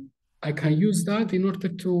 And I can use that in order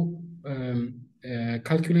to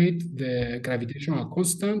calculate the gravitational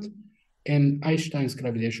constant and Einstein's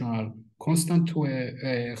gravitational constant to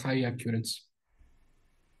a high accuracy.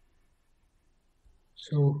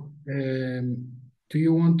 So, do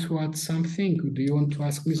you want to add something? Do you want to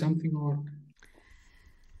ask me something or?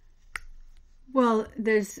 Well,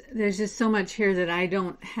 there's just so much here that I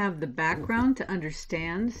don't have the background to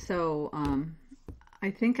understand. So I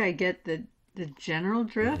think I get the general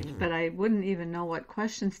drift, but I wouldn't even know what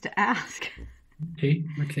questions to ask. Okay.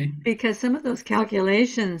 Because some of those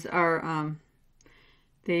calculations are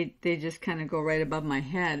they just kind of go right above my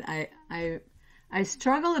head. I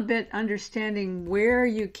struggle a bit understanding where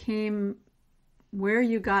you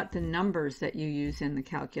got the numbers that you use in the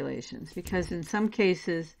calculations, because in some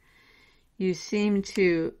cases you seem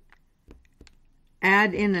to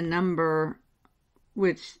add in a number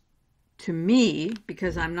which, to me,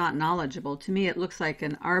 because I'm not knowledgeable, to me it looks like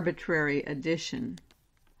an arbitrary addition.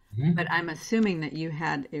 Mhm. But I'm assuming that you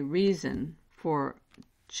had a reason for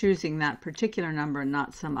choosing that particular number and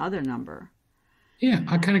not some other number. Yeah,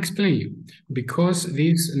 I can explain you because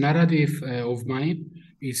this narrative of mine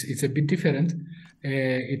is a bit different.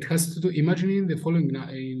 It has to do. Imagine in the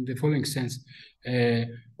following sense,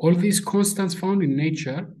 all these constants found in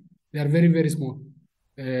nature, they are very very small.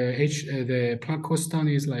 The Planck constant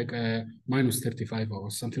is like minus 35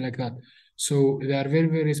 or something like that. So they are very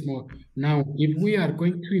very small. Now, if we are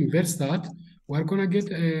going to inverse that, we are going to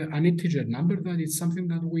get an integer number that is something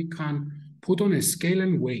that we can put on a scale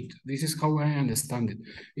and weight. This is how I understand it.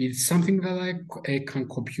 It's something that I can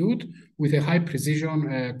compute with a high precision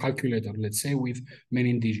calculator, let's say with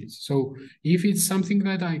many digits. So if it's something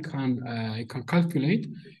that I can calculate,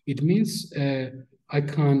 it means I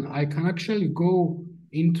can actually go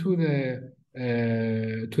into the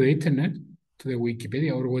internet, to the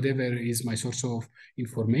Wikipedia or whatever is my source of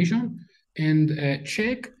information, and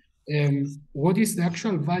check what is the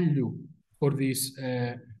actual value for this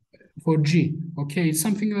for G. Okay, it's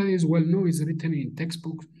something that is well known, is written in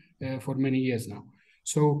textbooks for many years now.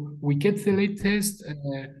 So we get the latest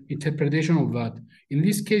interpretation of that. In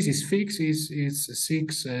this case, is fixed is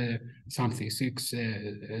six something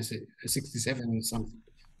 67 or something.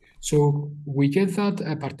 So we get that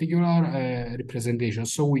particular representation.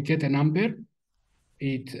 So we get a number.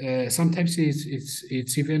 It sometimes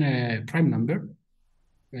it's even a prime number.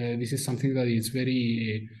 This is something that is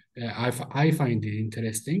very, I find it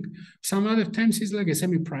interesting. Some other times it's like a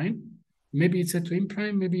semi-prime. Maybe it's a twin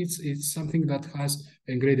prime. Maybe it's something that has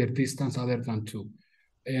a greater distance other than two.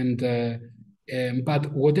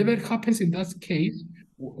 But whatever happens in that case,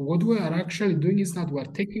 what we are actually doing is that we are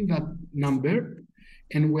taking that number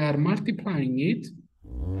and we are multiplying it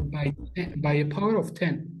by a power of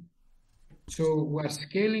 10. So we're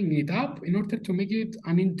scaling it up in order to make it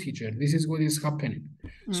an integer. This is what is happening.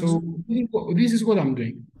 So this is what I'm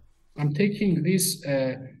doing. I'm taking this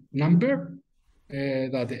number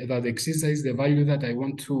that exists as the value that I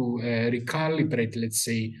want to recalibrate, let's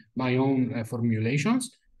say, my own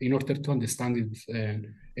formulations in order to understand it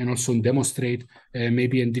and also demonstrate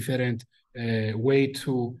maybe a different way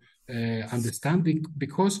to understand it,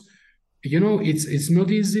 because it's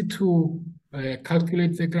not easy to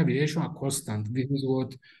calculate the gravitational constant. This is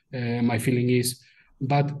what my feeling is.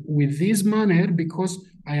 But with this manner, because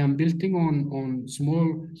I am building on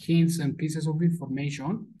small hints and pieces of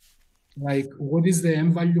information, like what is the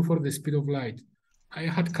m value for the speed of light? I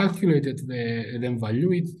had calculated the m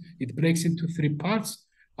value. It breaks into three parts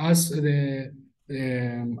as in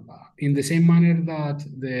the same manner that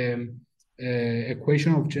the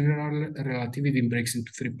equation of general relativity breaks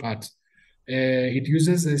into three parts. It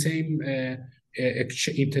uses the same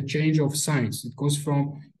interchange of signs. It goes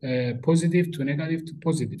from positive to negative to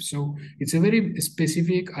positive. So it's a very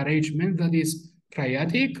specific arrangement that is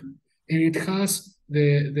triadic, and it has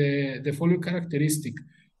the following characteristic.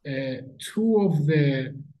 Two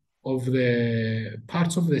of the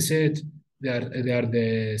parts of the set, they are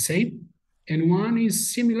the same, and one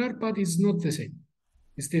is similar but it's not the same.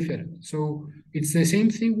 It's different. So it's the same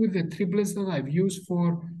thing with the triplets that I've used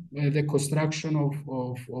for the construction of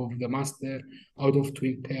the master out of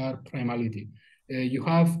twin pair primality. You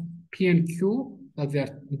have P and Q, that they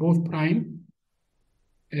are both prime.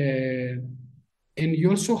 And you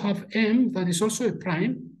also have M, that is also a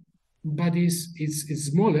prime, but it's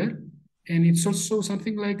smaller. And it's also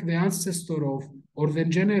something like the ancestor of, or the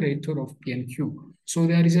generator of P and Q. So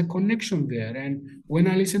there is a connection there. And when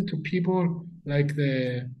I listen to people like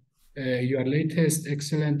your latest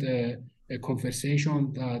excellent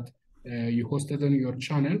conversation that you hosted on your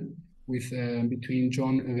channel with between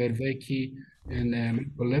John Vervecchi and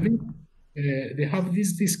Michael Levin, they have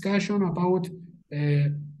this discussion about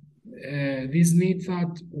this need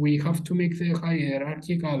that we have to make the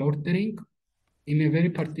hierarchical ordering in a very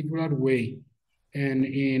particular way, and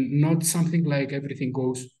in not something like everything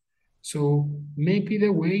goes. So maybe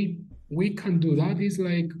the way we can do that is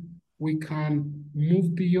like we can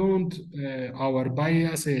move beyond our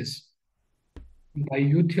biases by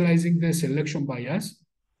utilizing the selection bias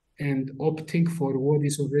and opting for what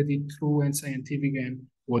is already true and scientific and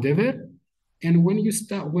whatever. And when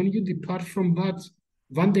you depart from that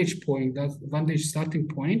vantage point, that vantage starting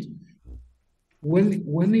point, where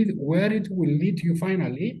it will lead you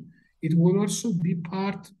finally, it will also be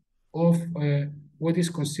part of what is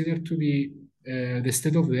considered to be the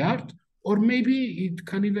state of the art, or maybe it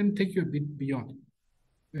can even take you a bit beyond.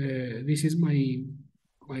 This is my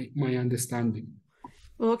understanding.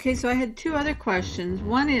 Well, okay, so I had two other questions.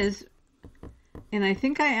 One is, and I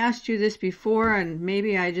think I asked you this before, and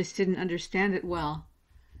maybe I just didn't understand it well.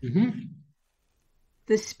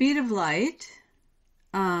 The speed of light,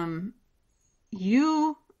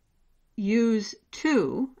 you use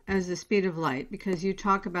 2 as the speed of light because you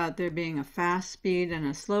talk about there being a fast speed and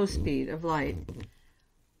a slow speed of light.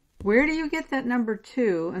 Where do you get that number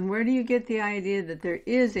 2, and where do you get the idea that there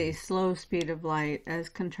is a slow speed of light as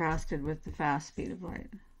contrasted with the fast speed of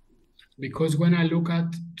light? Because when I look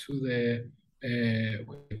at to the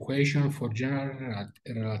equation for general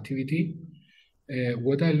relativity,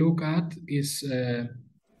 what I look at is,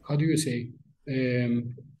 how do you say,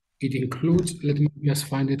 it includes, let me just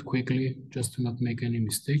find it quickly, just to not make any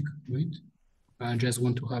mistake. Wait, I just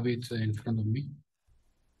want to have it in front of me.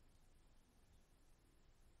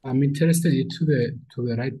 I'm interested to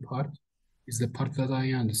the right part, is the part that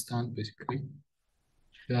I understand, basically.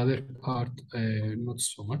 The other part, not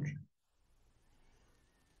so much.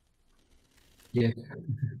 Yeah.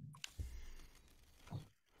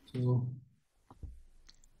 So,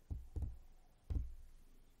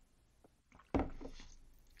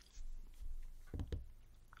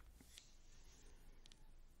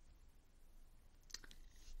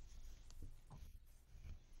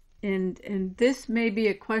 And this may be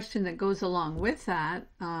a question that goes along with that.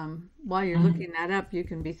 While you're looking that up, you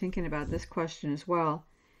can be thinking about this question as well.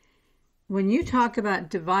 When you talk about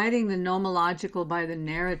dividing the nomological by the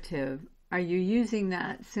narrative, are you using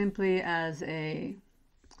that simply as a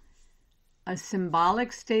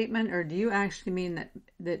symbolic statement, or do you actually mean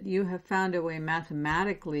that you have found a way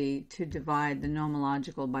mathematically to divide the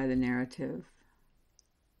nomological by the narrative?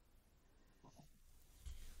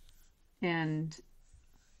 And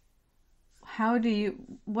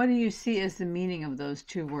what do you see as the meaning of those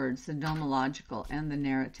two words, the nomological and the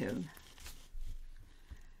narrative?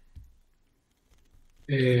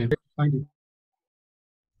 find it.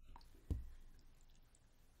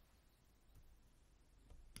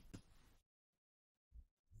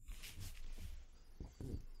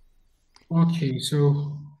 Okay,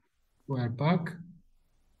 so we're back.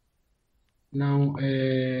 Now,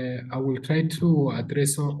 I will try to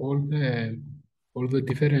address all the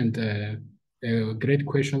different great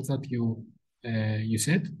questions that you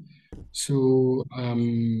said. So,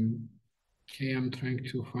 okay, I'm trying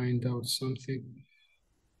to find out something.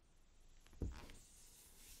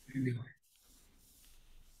 Anyway,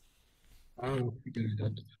 I'll figure it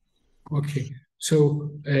out. Okay,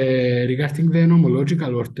 so regarding the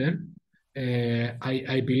nomological order,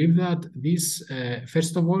 I believe that this,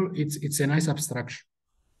 first of all, it's a nice abstraction.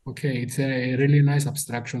 Okay, it's a really nice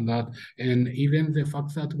abstraction that, and even the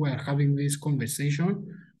fact that we're having this conversation,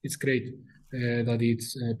 it's great that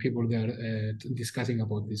it's people there discussing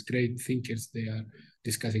about this, great thinkers, they are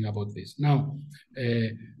discussing about this. Now,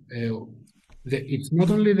 it's not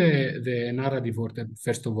only the narrative order,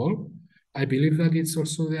 first of all. I believe that it's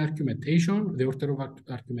also the argumentation, the order of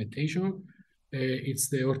argumentation. It's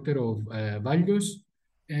the order of values,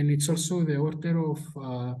 and it's also the order of,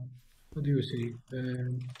 what do you say?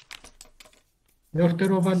 The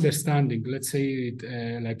order of understanding, let's say it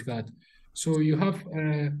like that. So you have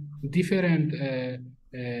different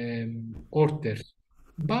orders,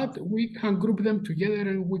 but we can group them together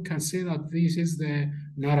and we can say that this is the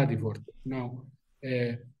narrative order. Now,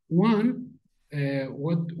 one,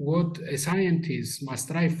 what a scientist must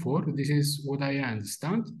strive for, this is what I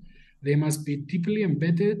understand, they must be deeply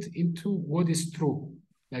embedded into what is true,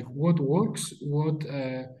 like what works, what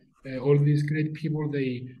all these great people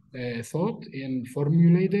they thought and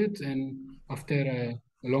formulated, and after a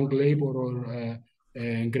long labor or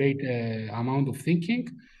a great amount of thinking.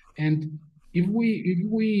 And if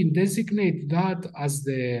we designate that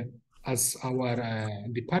as our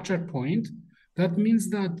departure point, that means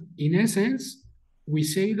that in essence we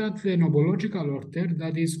say that the nomological order,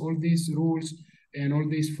 that is all these rules and all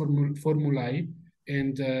these formulae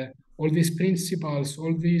and all these principles,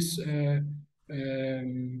 all these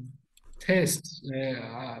tests,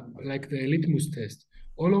 like the litmus test,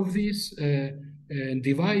 all of these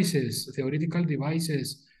devices, theoretical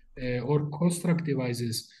devices or construct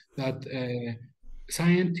devices that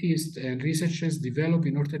scientists and researchers develop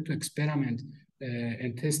in order to experiment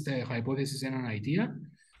and test a hypothesis and an idea,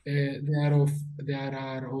 they are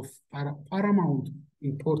of paramount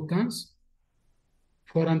importance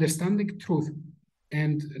for understanding truth.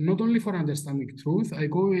 And not only for understanding truth, I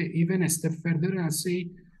go even a step further and say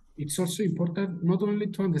it's also important not only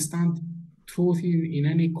to understand truth in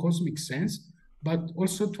any cosmic sense, but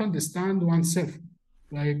also to understand oneself.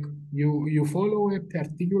 Like you follow a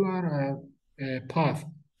particular path.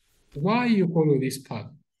 Why you follow this path?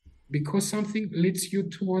 Because something leads you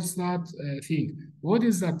towards that thing. What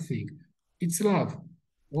is that thing? It's love.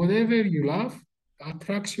 Whatever you love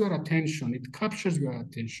attracts your attention. It captures your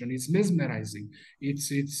attention. It's mesmerizing.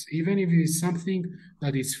 It's even if it's something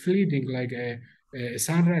that is fleeting, like a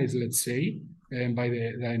sunrise, let's say, by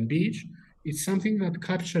the beach. It's something that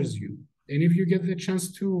captures you. And if you get the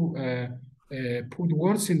chance to put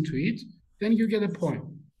words into it, then you get a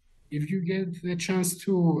poem. If you get the chance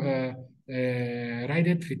to write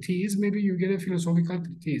a treatise, maybe you get a philosophical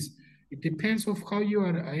treatise. It depends of how you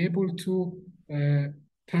are able to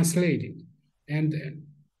translate it.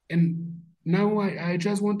 And now I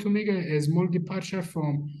just want to make a small departure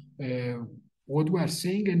from what we are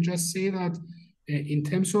saying and just say that in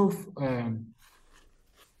terms of,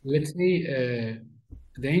 let's say,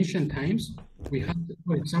 the ancient times, we had,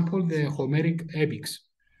 for example, the Homeric epics.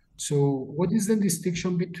 So what is the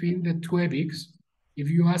distinction between the two epics? If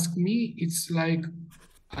you ask me, it's like,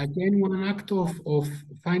 again, one act of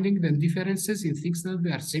finding the differences in things that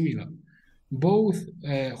they are similar. Both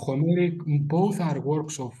Homeric, both are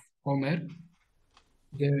works of Homer.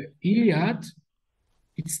 The Iliad,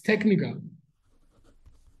 it's technical.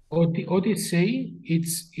 Odyssey,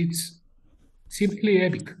 it's simply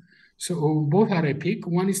epic. So both are epic.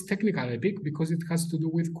 One is technical epic because it has to do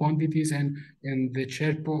with quantities and the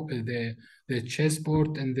chessboard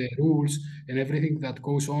and the rules and everything that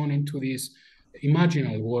goes on into this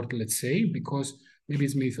imaginal world, let's say, because maybe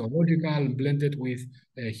it's mythological, blended with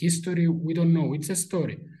history. We don't know. It's a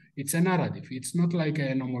story. It's a narrative. It's not like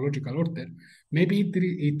a nomological order. Maybe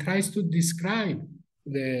it tries to describe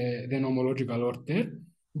the nomological order,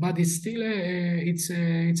 but it's still it's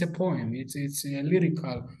a poem. It's a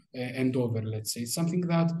lyrical endeavor, let's say. It's something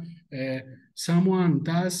that someone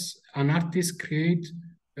does, an artist create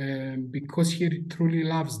because he truly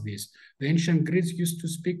loves this. The ancient Greeks used to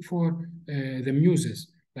speak for the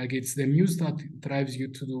muses, like it's the muse that drives you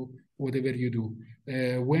to do whatever you do.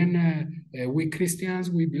 When we Christians,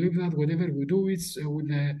 we believe that whatever we do is with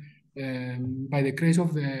the by the grace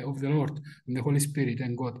of the Lord and the Holy Spirit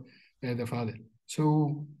and God the Father.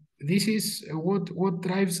 So this is what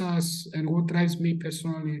drives us and what drives me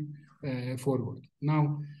personally forward.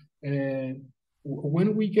 Now,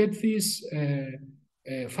 when we get this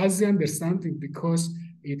fuzzy understanding, because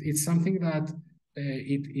it's something that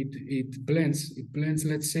it blends.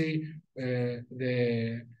 Let's say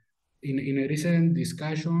in a recent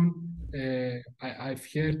discussion, I've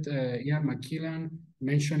heard Ian McKillen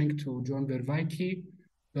mentioning to John Vervaeke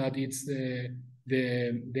that it's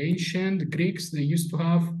the ancient Greeks, they used to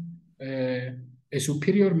have a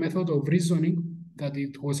superior method of reasoning, that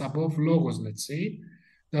it was above logos, let's say,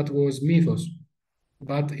 that was mythos.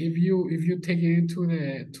 But if you take it into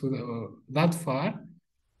that far,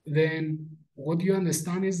 then what you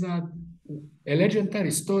understand is that a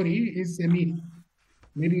legendary story is a myth.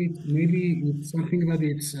 maybe it's something that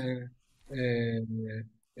it's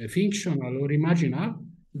fictional or imaginal,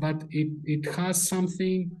 but it has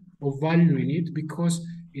something of value in it because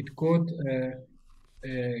it got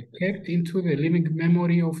kept into the living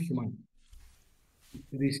memory of human.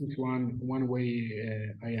 This is one way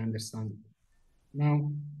I understand it.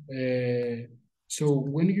 Now, so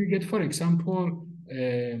when you get, for example,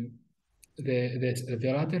 the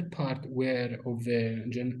latter part where of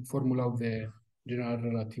the formula of the general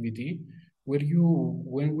relativity,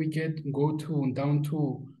 when we go down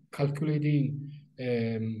to calculating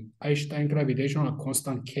Einstein gravitational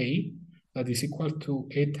constant K, that is equal to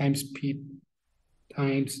 8 times P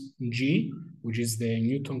times G, which is the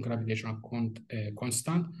Newton gravitational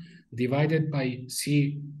constant, divided by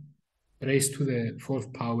C raised to the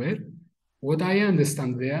fourth power. What I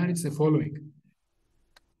understand there is the following.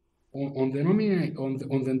 On the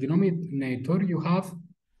denominator, you have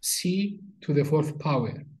C to the fourth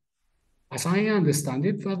power. As I understand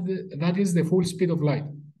it, that is the full speed of light.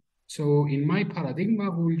 So in my paradigm, we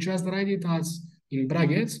will just write it as, in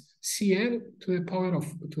brackets, CL to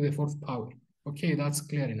the fourth power. Okay, that's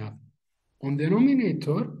clear enough. On the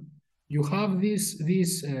denominator, you have this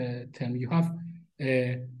term. You have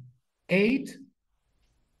 8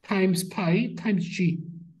 times pi times G.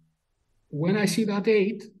 When I see that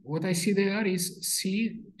 8, what I see there is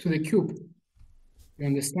C to the cube. You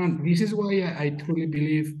understand? This is why I truly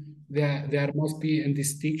believe there must be a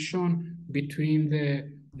distinction between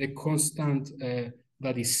the constant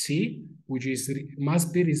that is C, which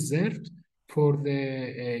must be reserved for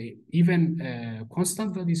the even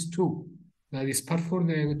constant that is 2, that is part for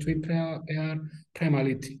the twin pair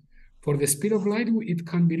primality. For the speed of light, it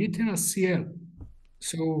can be written as CL.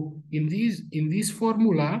 So in this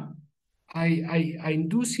formula, I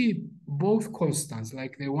do see both constants,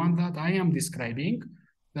 like the one that I am describing,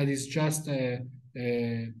 that is just a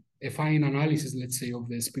fine analysis, let's say, of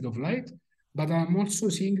the speed of light. But I'm also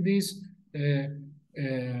seeing this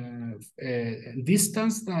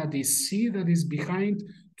distance that is C, that is behind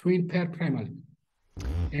twin pair primality.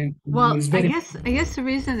 And well, I guess the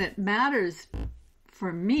reason it matters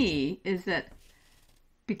for me is that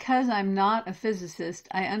because I'm not a physicist,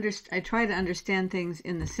 I try to understand things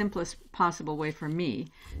in the simplest possible way for me.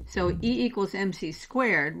 So E equals mc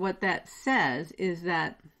squared, what that says is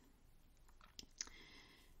that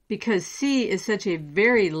because C is such a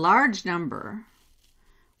very large number,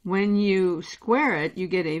 when you square it, you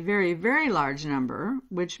get a very, very large number,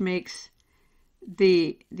 which makes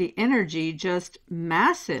the energy just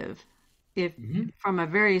massive from a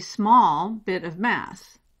very small bit of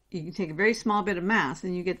mass. You can take a very small bit of mass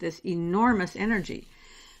and you get this enormous energy.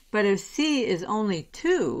 But if C is only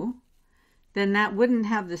 2, then that wouldn't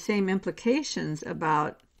have the same implications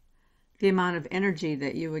about the amount of energy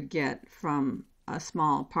that you would get from a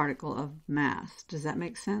small particle of mass. Does that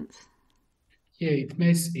make sense? Yeah,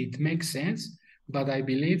 it makes sense, but I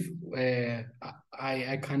believe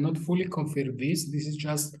I cannot fully confirm this. This is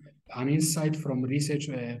just an insight from research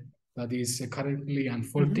that is currently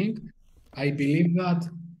unfolding. I believe that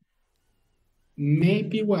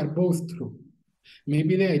maybe we're both true.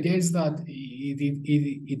 Maybe the idea is that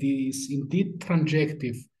it is indeed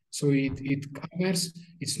transjective. So it covers,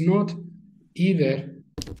 it's not either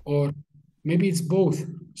or, maybe it's both.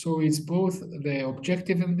 So it's both the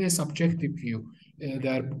objective and the subjective view.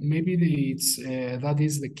 Maybe that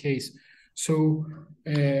is the case. So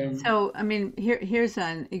I mean, here's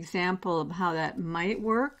an example of how that might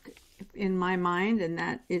work in my mind, and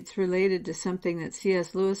that it's related to something that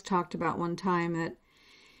C.S. Lewis talked about one time, that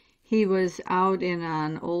he was out in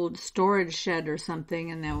an old storage shed or something,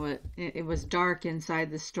 and it was dark inside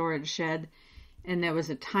the storage shed, and there was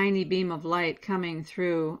a tiny beam of light coming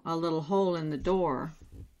through a little hole in the door.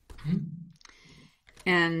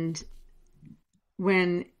 And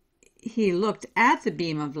when he looked at the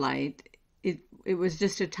beam of light, it was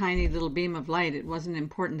just a tiny little beam of light. It wasn't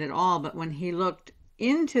important at all. But when he looked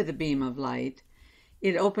into the beam of light,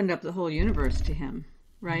 it opened up the whole universe to him,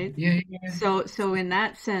 right? Yeah. So in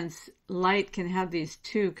that sense, light can have these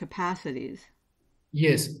two capacities.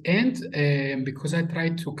 Yes, and because I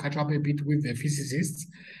tried to catch up a bit with the physicists,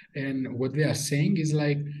 and what they are saying is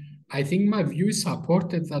like, I think my view is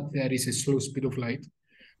supported that there is a slow speed of light,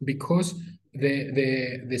 because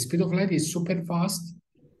the speed of light is super fast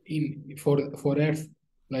for Earth.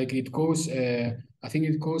 Like it goes, I think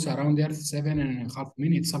it goes around Earth 7.5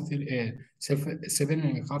 minutes, something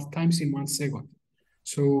 7.5 times in 1 second.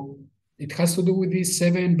 So it has to do with this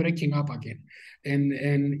 7 breaking up again. And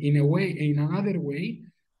in another way,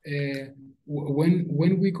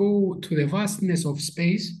 when we go to the vastness of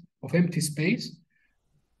space, of empty space,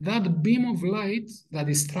 that beam of light that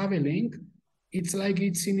is traveling, it's like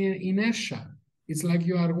it's in inertia. It's like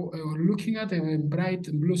you are looking at a bright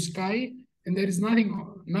blue sky and there is nothing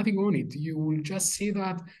on it. You will just see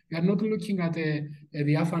that you are not looking at a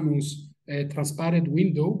diaphanous, transparent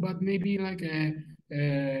window, but maybe like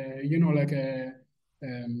like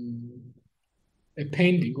um, a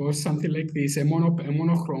painting or something like this, a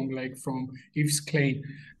monochrome like from Yves Klein.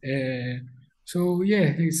 So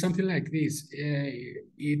yeah, it's something like this.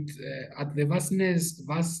 At the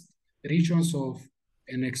vast regions of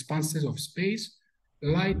and expanses of space,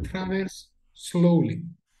 light travels slowly,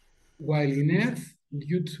 while in Earth,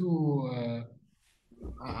 due to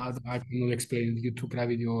I cannot explain due to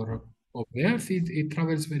gravity or of the Earth, it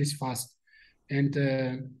travels very fast. And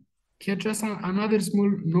here, just another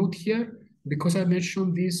small note here, because I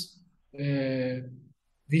mentioned this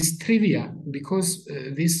trivia, because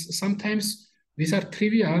this sometimes these are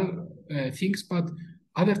trivial things, but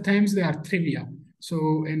other times they are trivia.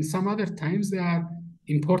 So, and some other times they are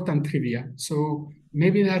important trivia. So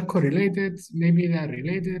maybe they are correlated, maybe they are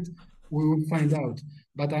related. We will find out.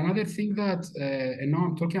 But another thing that, and now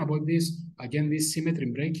I'm talking about this again, this symmetry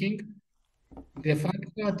breaking, the fact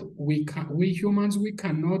that we humans, we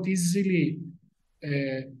cannot easily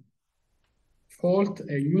uh, fold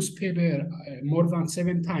a newspaper more than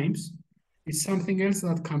 7 times is something else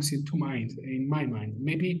that comes in my mind.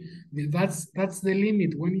 Maybe that's the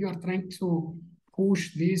limit when you are trying to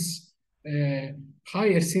push this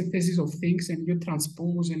higher synthesis of things and you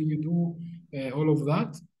transpose and you do all of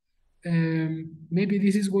that. Maybe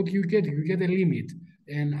this is what you get. You get a limit.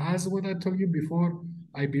 And as what I told you before,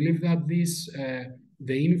 I believe that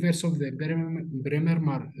the inverse of the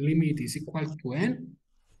Bremer limit is equal to n.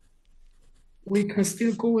 We can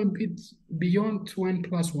still go a bit beyond 2n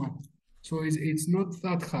plus 1. So it's not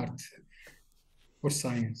that hard for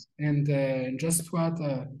science. And just to add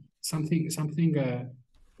something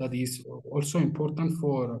that is also important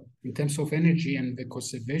for in terms of energy and the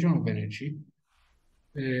conservation of energy,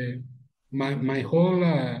 my whole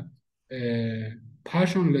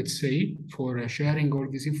passion, let's say, for sharing all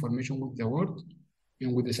this information with the world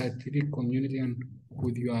and with the scientific community and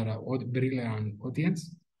with your brilliant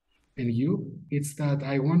audience and you, it's that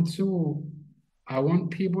I want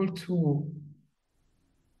people to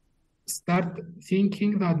start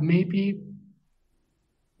thinking that maybe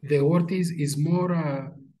the world is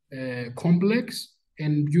more complex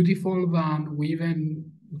and beautiful than we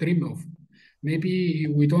even dream of. Maybe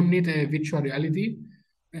we don't need a virtual reality.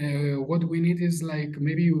 What we need is like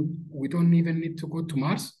maybe we don't even need to go to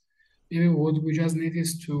Mars. Maybe what we just need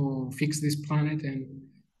is to fix this planet and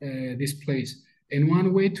this place. And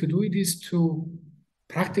one way to do it is to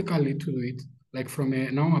practically to do it. Like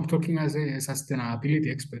now I'm talking as a sustainability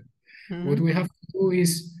expert. What we have to do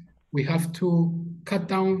is we have to cut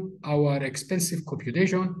down our expensive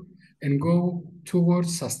computation and go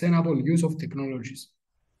towards sustainable use of technologies.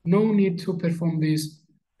 No need to perform these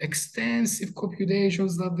extensive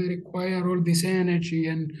computations that they require all this energy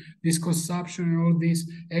and this consumption and all this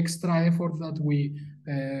extra effort that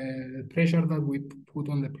pressure that we put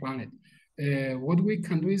on the planet. What we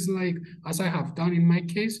can do is like, as I have done in my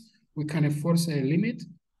case, we can enforce a limit.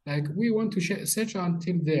 Like we want to search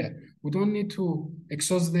until there. We don't need to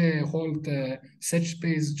exhaust the whole search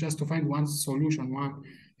space just to find one solution,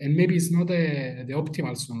 and maybe it's not the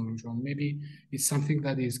optimal solution. Maybe it's something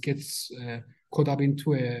that gets caught up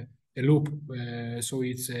into a loop. So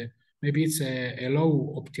maybe it's a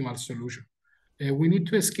low optimal solution. We need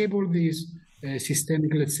to escape all these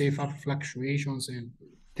systemic, let's say, fluctuations and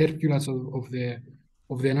turbulence of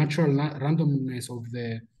the natural randomness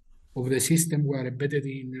of the system we are embedded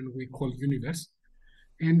in and we call universe.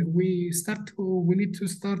 And we need to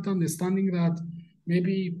start understanding that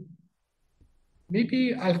maybe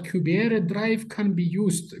Alcubierre drive can be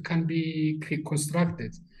used, can be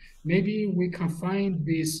constructed. Maybe we can find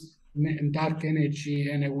this dark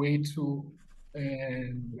energy and a way to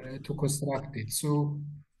construct it. So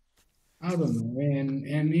I don't know.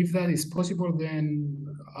 And if that is possible, then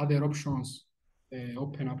other options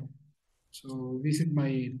open up. So this is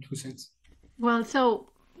my 2 cents. Well,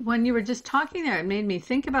 so when you were just talking there, it made me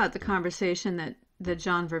think about the conversation that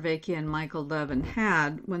John Vervaeke and Michael Levin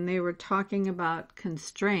had when they were talking about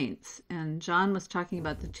constraints. And John was talking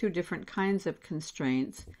about the two different kinds of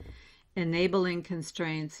constraints, enabling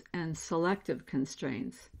constraints and selective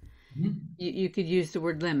constraints. Mm-hmm. You could use the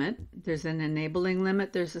word limit. There's an enabling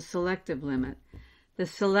limit, there's a selective limit. The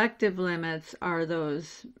selective limits are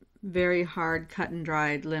those very hard, cut and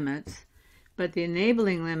dried limits, but the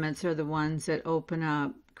enabling limits are the ones that open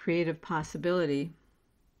up creative possibility.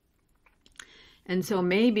 And so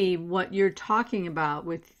maybe what you're talking about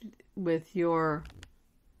with your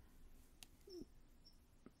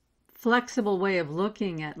flexible way of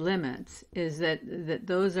looking at limits is that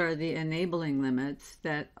those are the enabling limits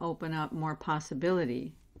that open up more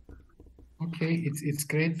possibility. Okay, it's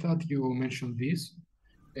great that you mentioned this.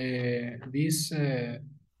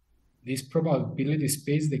 This probability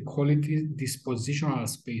space, they call it dispositional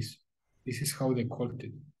space. This is how they called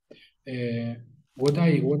it. What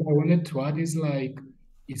I wanted to add is like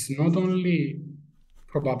it's not only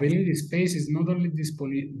probability space is not only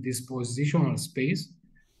dispositional space,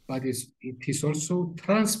 but it is also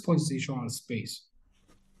transpositional space.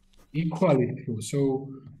 Equally true. So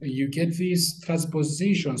you get these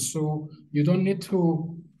transpositions. So you don't need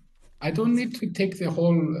to. I don't need to take the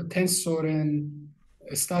whole tensor and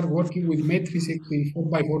start working with matrices in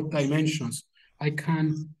 4x4 dimensions. I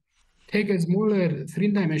can take a smaller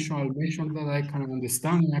three-dimensional measure that I can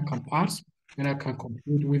understand and I can parse and I can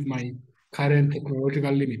compute with my current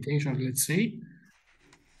technological limitations, let's say,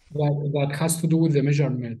 that has to do with the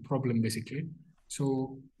measurement problem, basically.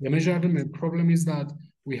 So the measurement problem is that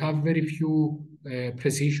we have very few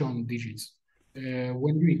precision digits.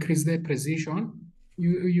 When you increase the precision,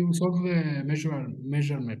 you solve the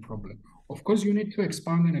measurement problem. Of course, you need to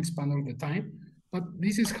expand and expand all the time, but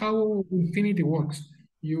this is how infinity works.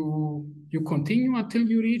 You continue until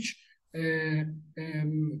you reach, an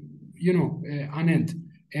end.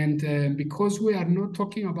 And because we are not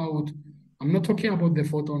talking about I'm not talking about the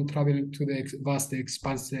photon traveling to the vast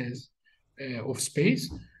expanses of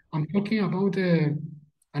space. I'm talking about an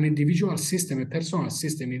individual system, a personal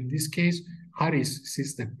system, in this case, Harry's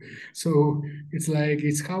system. So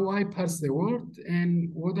it's how I parse the world and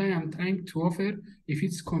what I am trying to offer. If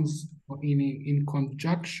it's in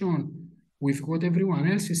conjunction with what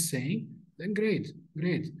everyone else is saying, then great,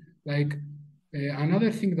 great. Like another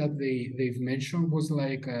thing that they've mentioned was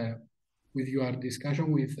like with your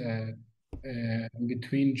discussion with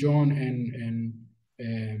between John and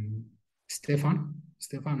Stefan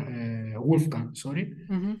Wolfgang, sorry.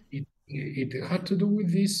 Mm-hmm. It had to do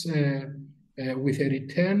with this, with a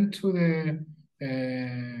return to the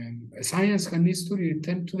science needs to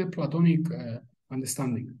return to the Platonic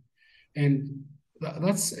understanding. And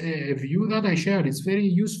that's a view that I share. It's very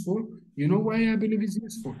useful. You know why I believe it's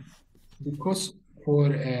useful? Because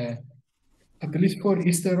for, at least for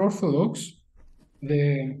Eastern Orthodox,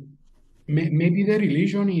 maybe the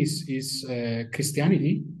religion is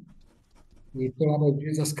Christianity. We talk about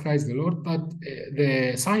Jesus Christ the Lord, but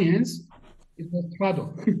the science, it was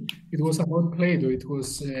Plato. It was about Plato. It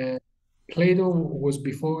was Plato was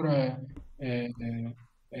before the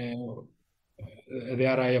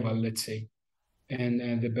arrival, let's say,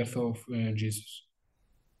 and the birth of Jesus.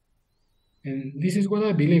 And this is what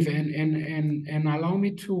I believe, and allow me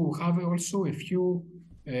to have also a few,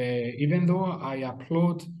 even though I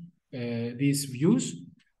applaud these views,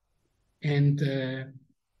 and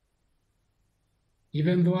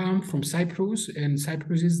even though I'm from Cyprus, and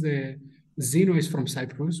Cyprus is Zeno is from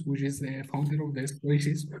Cyprus, which is the founder of the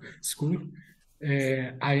Stoicism school.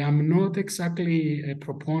 I am not exactly a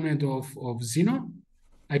proponent of Zeno.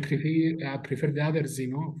 I prefer the other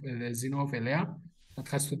Zeno, the Zeno of Elea, that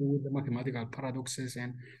has to do with the mathematical paradoxes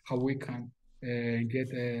and how we can get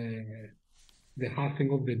the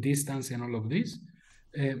halving of the distance and all of this.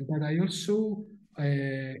 But I also,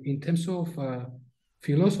 in terms of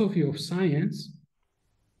philosophy of science,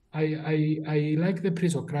 I like the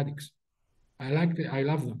pre-Socratics. I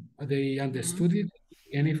love them. They understood it,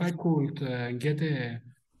 and if I could get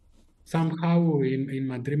somehow in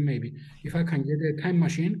my dream, maybe if I can get a time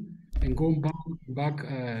machine and go back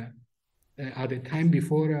at a time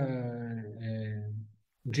before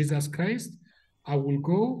Jesus Christ, I will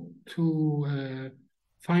go to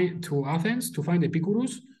Athens to find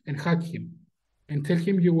Epicurus and hug him and tell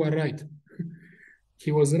him you were right.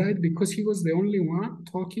 He was right because he was the only one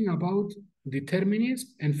talking about determinism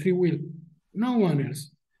and free will. No one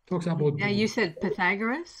else talks about Yeah, both. you said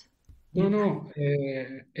Pythagoras? No,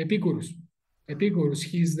 Epicurus. Epicurus,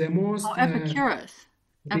 he's the most... Oh, Epicurus.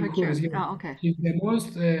 Epicurus, yeah. Oh, okay. He's the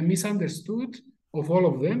most misunderstood of all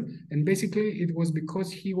of them. And basically it was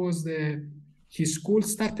because his school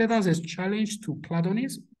started as a challenge to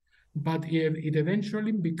Platonism, but it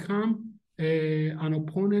eventually became an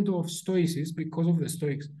opponent of Stoicism because of the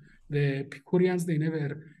Stoics. The Epicureans, they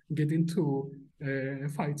never get into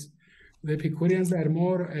fights. The Epicureans, they're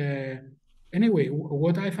more... Anyway,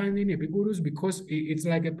 what I find in Epicurus, because it's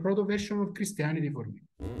like a proto version of Christianity for me.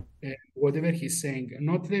 Whatever he's saying,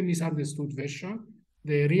 not the misunderstood version,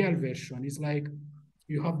 the real version is like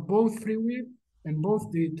you have both free will and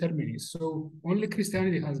both determinism. So only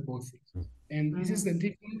Christianity has both things. And this is the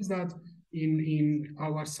difference that in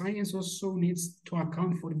our science also needs to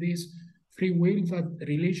account for this free will that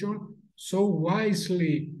religion so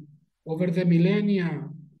wisely over the millennia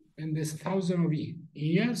and this thousand of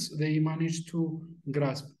years they managed to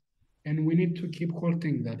grasp. And we need to keep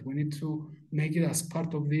holding that. We need to make it as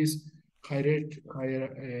part of this hierarchy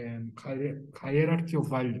of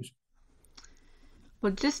values.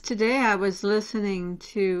 Well, just today I was listening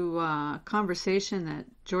to a conversation that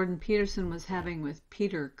Jordan Peterson was having with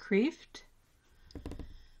Peter Kreeft.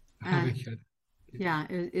 And yeah,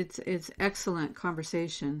 it's excellent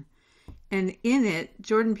conversation. And in it,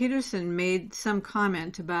 Jordan Peterson made some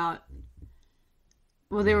comment about,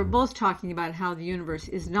 well, they were both talking about how the universe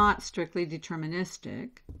is not strictly deterministic.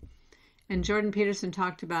 And Jordan Peterson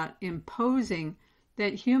talked about imposing,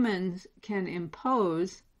 that humans can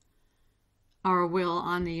impose our will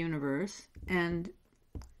on the universe. And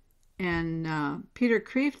Peter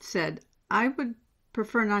Kreeft said, I would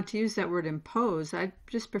prefer not to use that word impose. I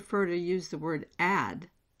just prefer to use the word add.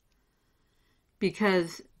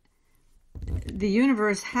 Because the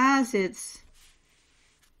universe has its,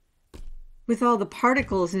 with all the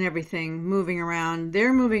particles and everything moving around,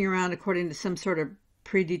 they're moving around according to some sort of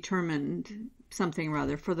predetermined something or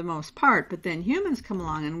other for the most part. But then humans come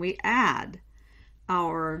along and we add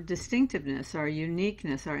our distinctiveness, our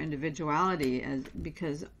uniqueness, our individuality,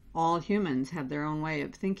 because all humans have their own way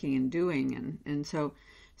of thinking and doing, and so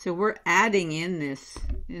we're adding in this,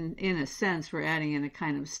 in a sense, we're adding in a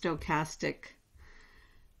kind of stochastic,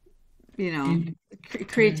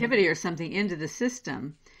 creativity or something into the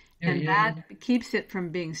system, and that keeps it from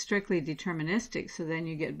being strictly deterministic. So then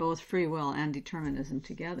you get both free will and determinism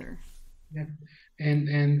together. Yeah,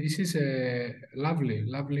 and this is a lovely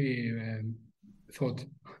thought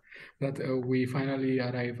that we finally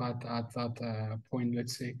arrive at that point.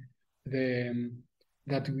 Let's say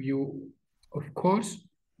that of course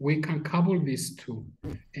we can couple these two,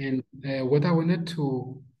 and what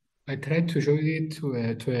I tried to show it to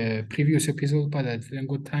a previous episode, but I didn't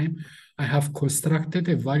got time. I have constructed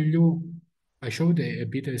a value. I showed a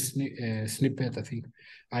bit of snippet. I think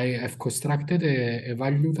I have constructed a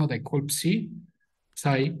value that I call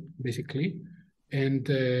psi, basically, and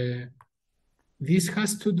this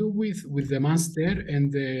has to do with the master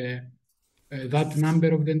and that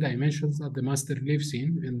number of the dimensions that the master lives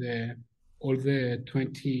in, and all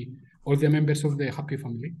the members of the happy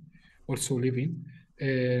family also live in.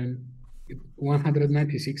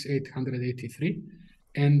 196, 883,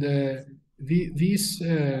 and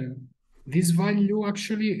this value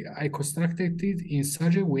actually I constructed it in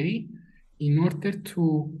such a way in order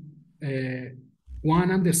to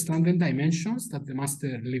one, understand the dimensions that the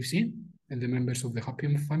master lives in and the members of the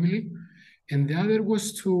happy family, and the other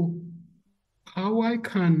was to how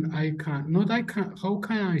can I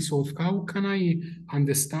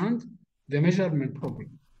understand the measurement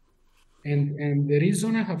problem. And the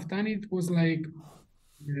reason I have done it was like,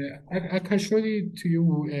 I can show it to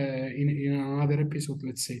you in another episode,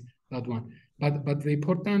 let's say that one. But the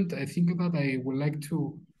important, I think that I would like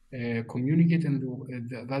to communicate,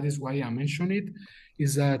 and that is why I mention it,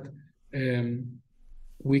 is that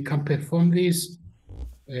we can perform this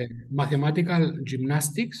mathematical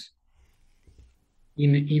gymnastics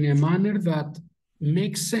in a manner that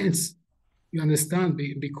makes sense. You understand?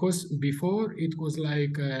 Because before it was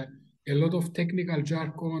like a lot of technical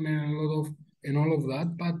jargon and all of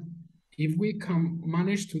that. But if we can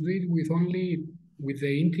manage to do it with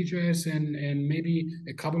the integers and maybe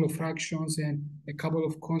a couple of fractions and a couple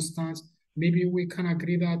of constants, maybe we can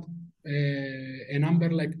agree that a number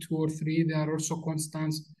like 2 or 3, they are also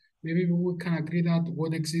constants. Maybe we can agree that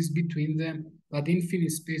what exists between them, that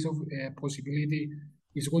infinite space of possibility,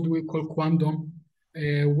 is what we call quantum.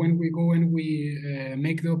 When we go and we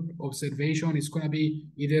make the observation, it's going to be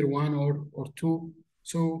either 1 or 2.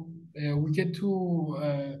 So we get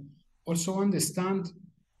to also understand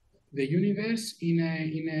the universe in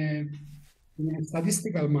a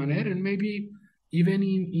statistical manner, and maybe even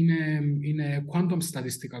in a quantum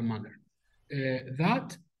statistical manner.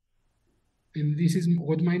 And this is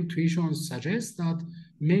what my intuition suggests, that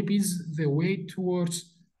maybe is the way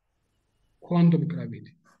towards quantum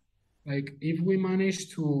gravity. Like if we manage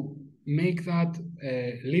to make that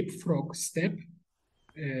leapfrog step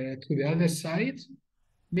to the other side,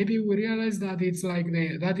 maybe we realize that it's like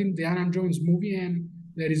that in the Alan Jones movie, and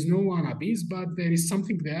there is no one abyss, but there is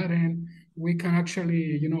something there, and we can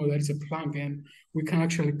actually, there is a plank, and we can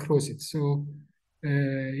actually cross it. So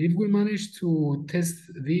if we manage to test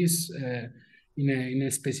this in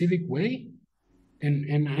a specific way,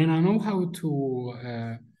 and I know how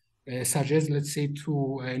to suggest, let's say,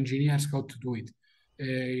 to engineers how to do it.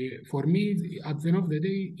 For me, at the end of the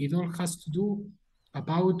day, it all has to do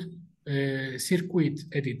about circuit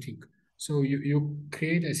editing. So you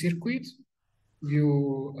create a circuit,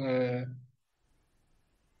 you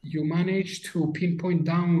manage to pinpoint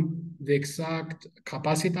down the exact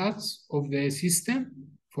capacitance of the system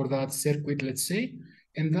for that circuit, let's say,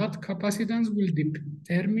 and that capacitance will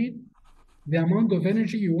determine the amount of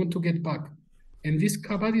energy you want to get back. And this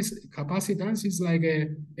capacitance is like a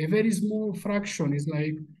very small fraction, it's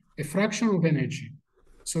like a fraction of energy.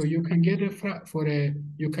 So you can get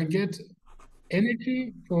you can get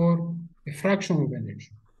energy for a fraction of energy.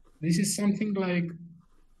 This is something like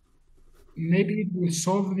maybe it will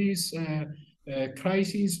solve this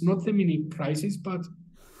crisis, not the mini crisis, but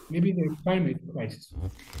maybe the climate crisis.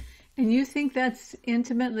 And you think that's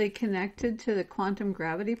intimately connected to the quantum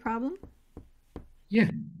gravity problem? Yeah,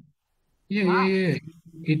 yeah.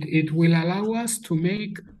 It will allow us to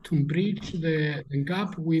bridge the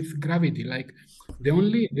gap with gravity. Like the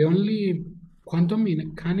only quantum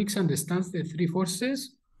mechanics understands the three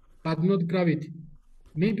forces, but not gravity.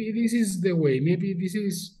 Maybe this is the way. Maybe this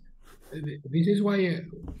is why,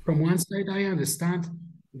 from one side, I understand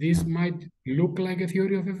this might look like a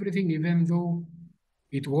theory of everything, even though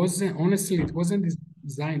it wasn't. Honestly, it wasn't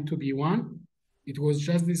designed to be one. It was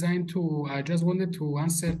just designed to. I just wanted to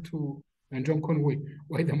answer to and John Conway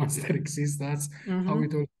why the master exists. That's how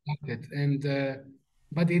it all started, and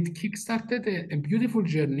but it kickstarted a beautiful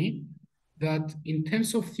journey that, in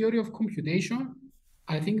terms of theory of computation,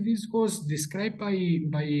 I think this was described by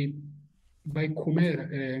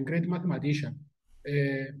Kumer, a great mathematician.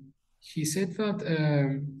 He said that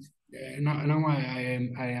now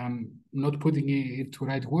I am not putting it to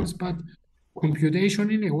right words, but computation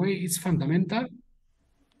in a way is fundamental,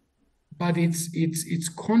 but it's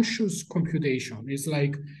conscious computation. It's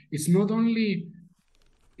like it's not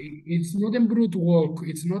a brute work,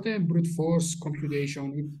 it's not a brute force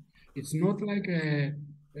computation. It's not like a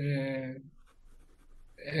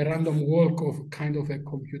random walk of kind of a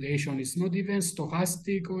computation. It's not even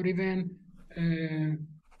stochastic or even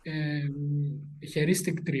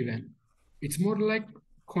heuristic driven. It's more like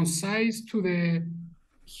concise to the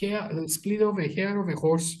split of a hair of a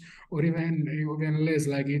horse, or even less.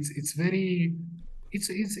 Like it's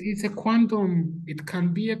a quantum. It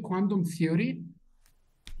can be a quantum theory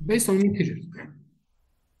based on integers.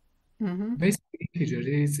 Based on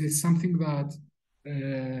integers, it's something that.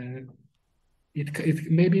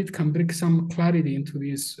 Maybe it can bring some clarity into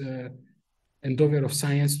this endeavor of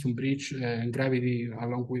science to bridge gravity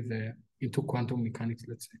along with into quantum mechanics,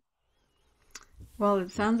 let's say. Well,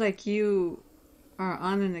 it sounds like you are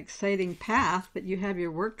on an exciting path, but you have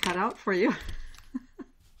your work cut out for you.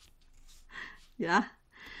 Yeah.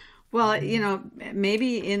 Well,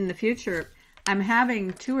 maybe in the future, I'm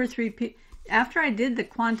having 2 or 3 people. After I did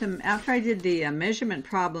the measurement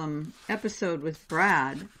problem episode with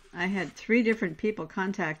Brad, I had 3 different people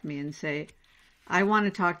contact me and say, I want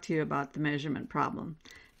to talk to you about the measurement problem.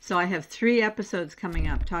 So I have 3 episodes coming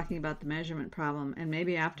up talking about the measurement problem. And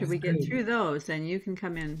maybe after we get through those, then you can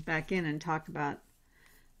come back in and talk about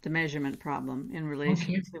the measurement problem in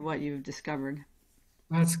relation to what you've discovered.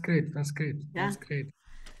 That's great. Yeah. That's great.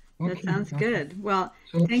 Okay. That sounds good. Well,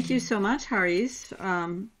 thank you so much, Haris,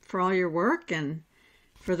 for all your work. And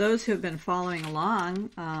for those who have been following along,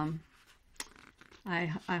 I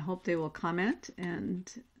hope they will comment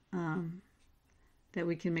and that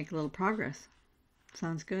we can make a little progress.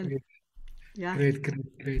 Sounds good. Great. Yeah.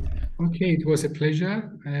 Great. Okay, it was a pleasure.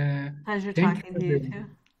 Pleasure talking to you too.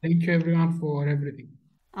 Thank you, everyone, for everything.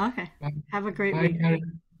 Okay. Bye. Have a great Bye, week.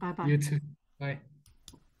 Karen. Bye-bye. You too. Bye.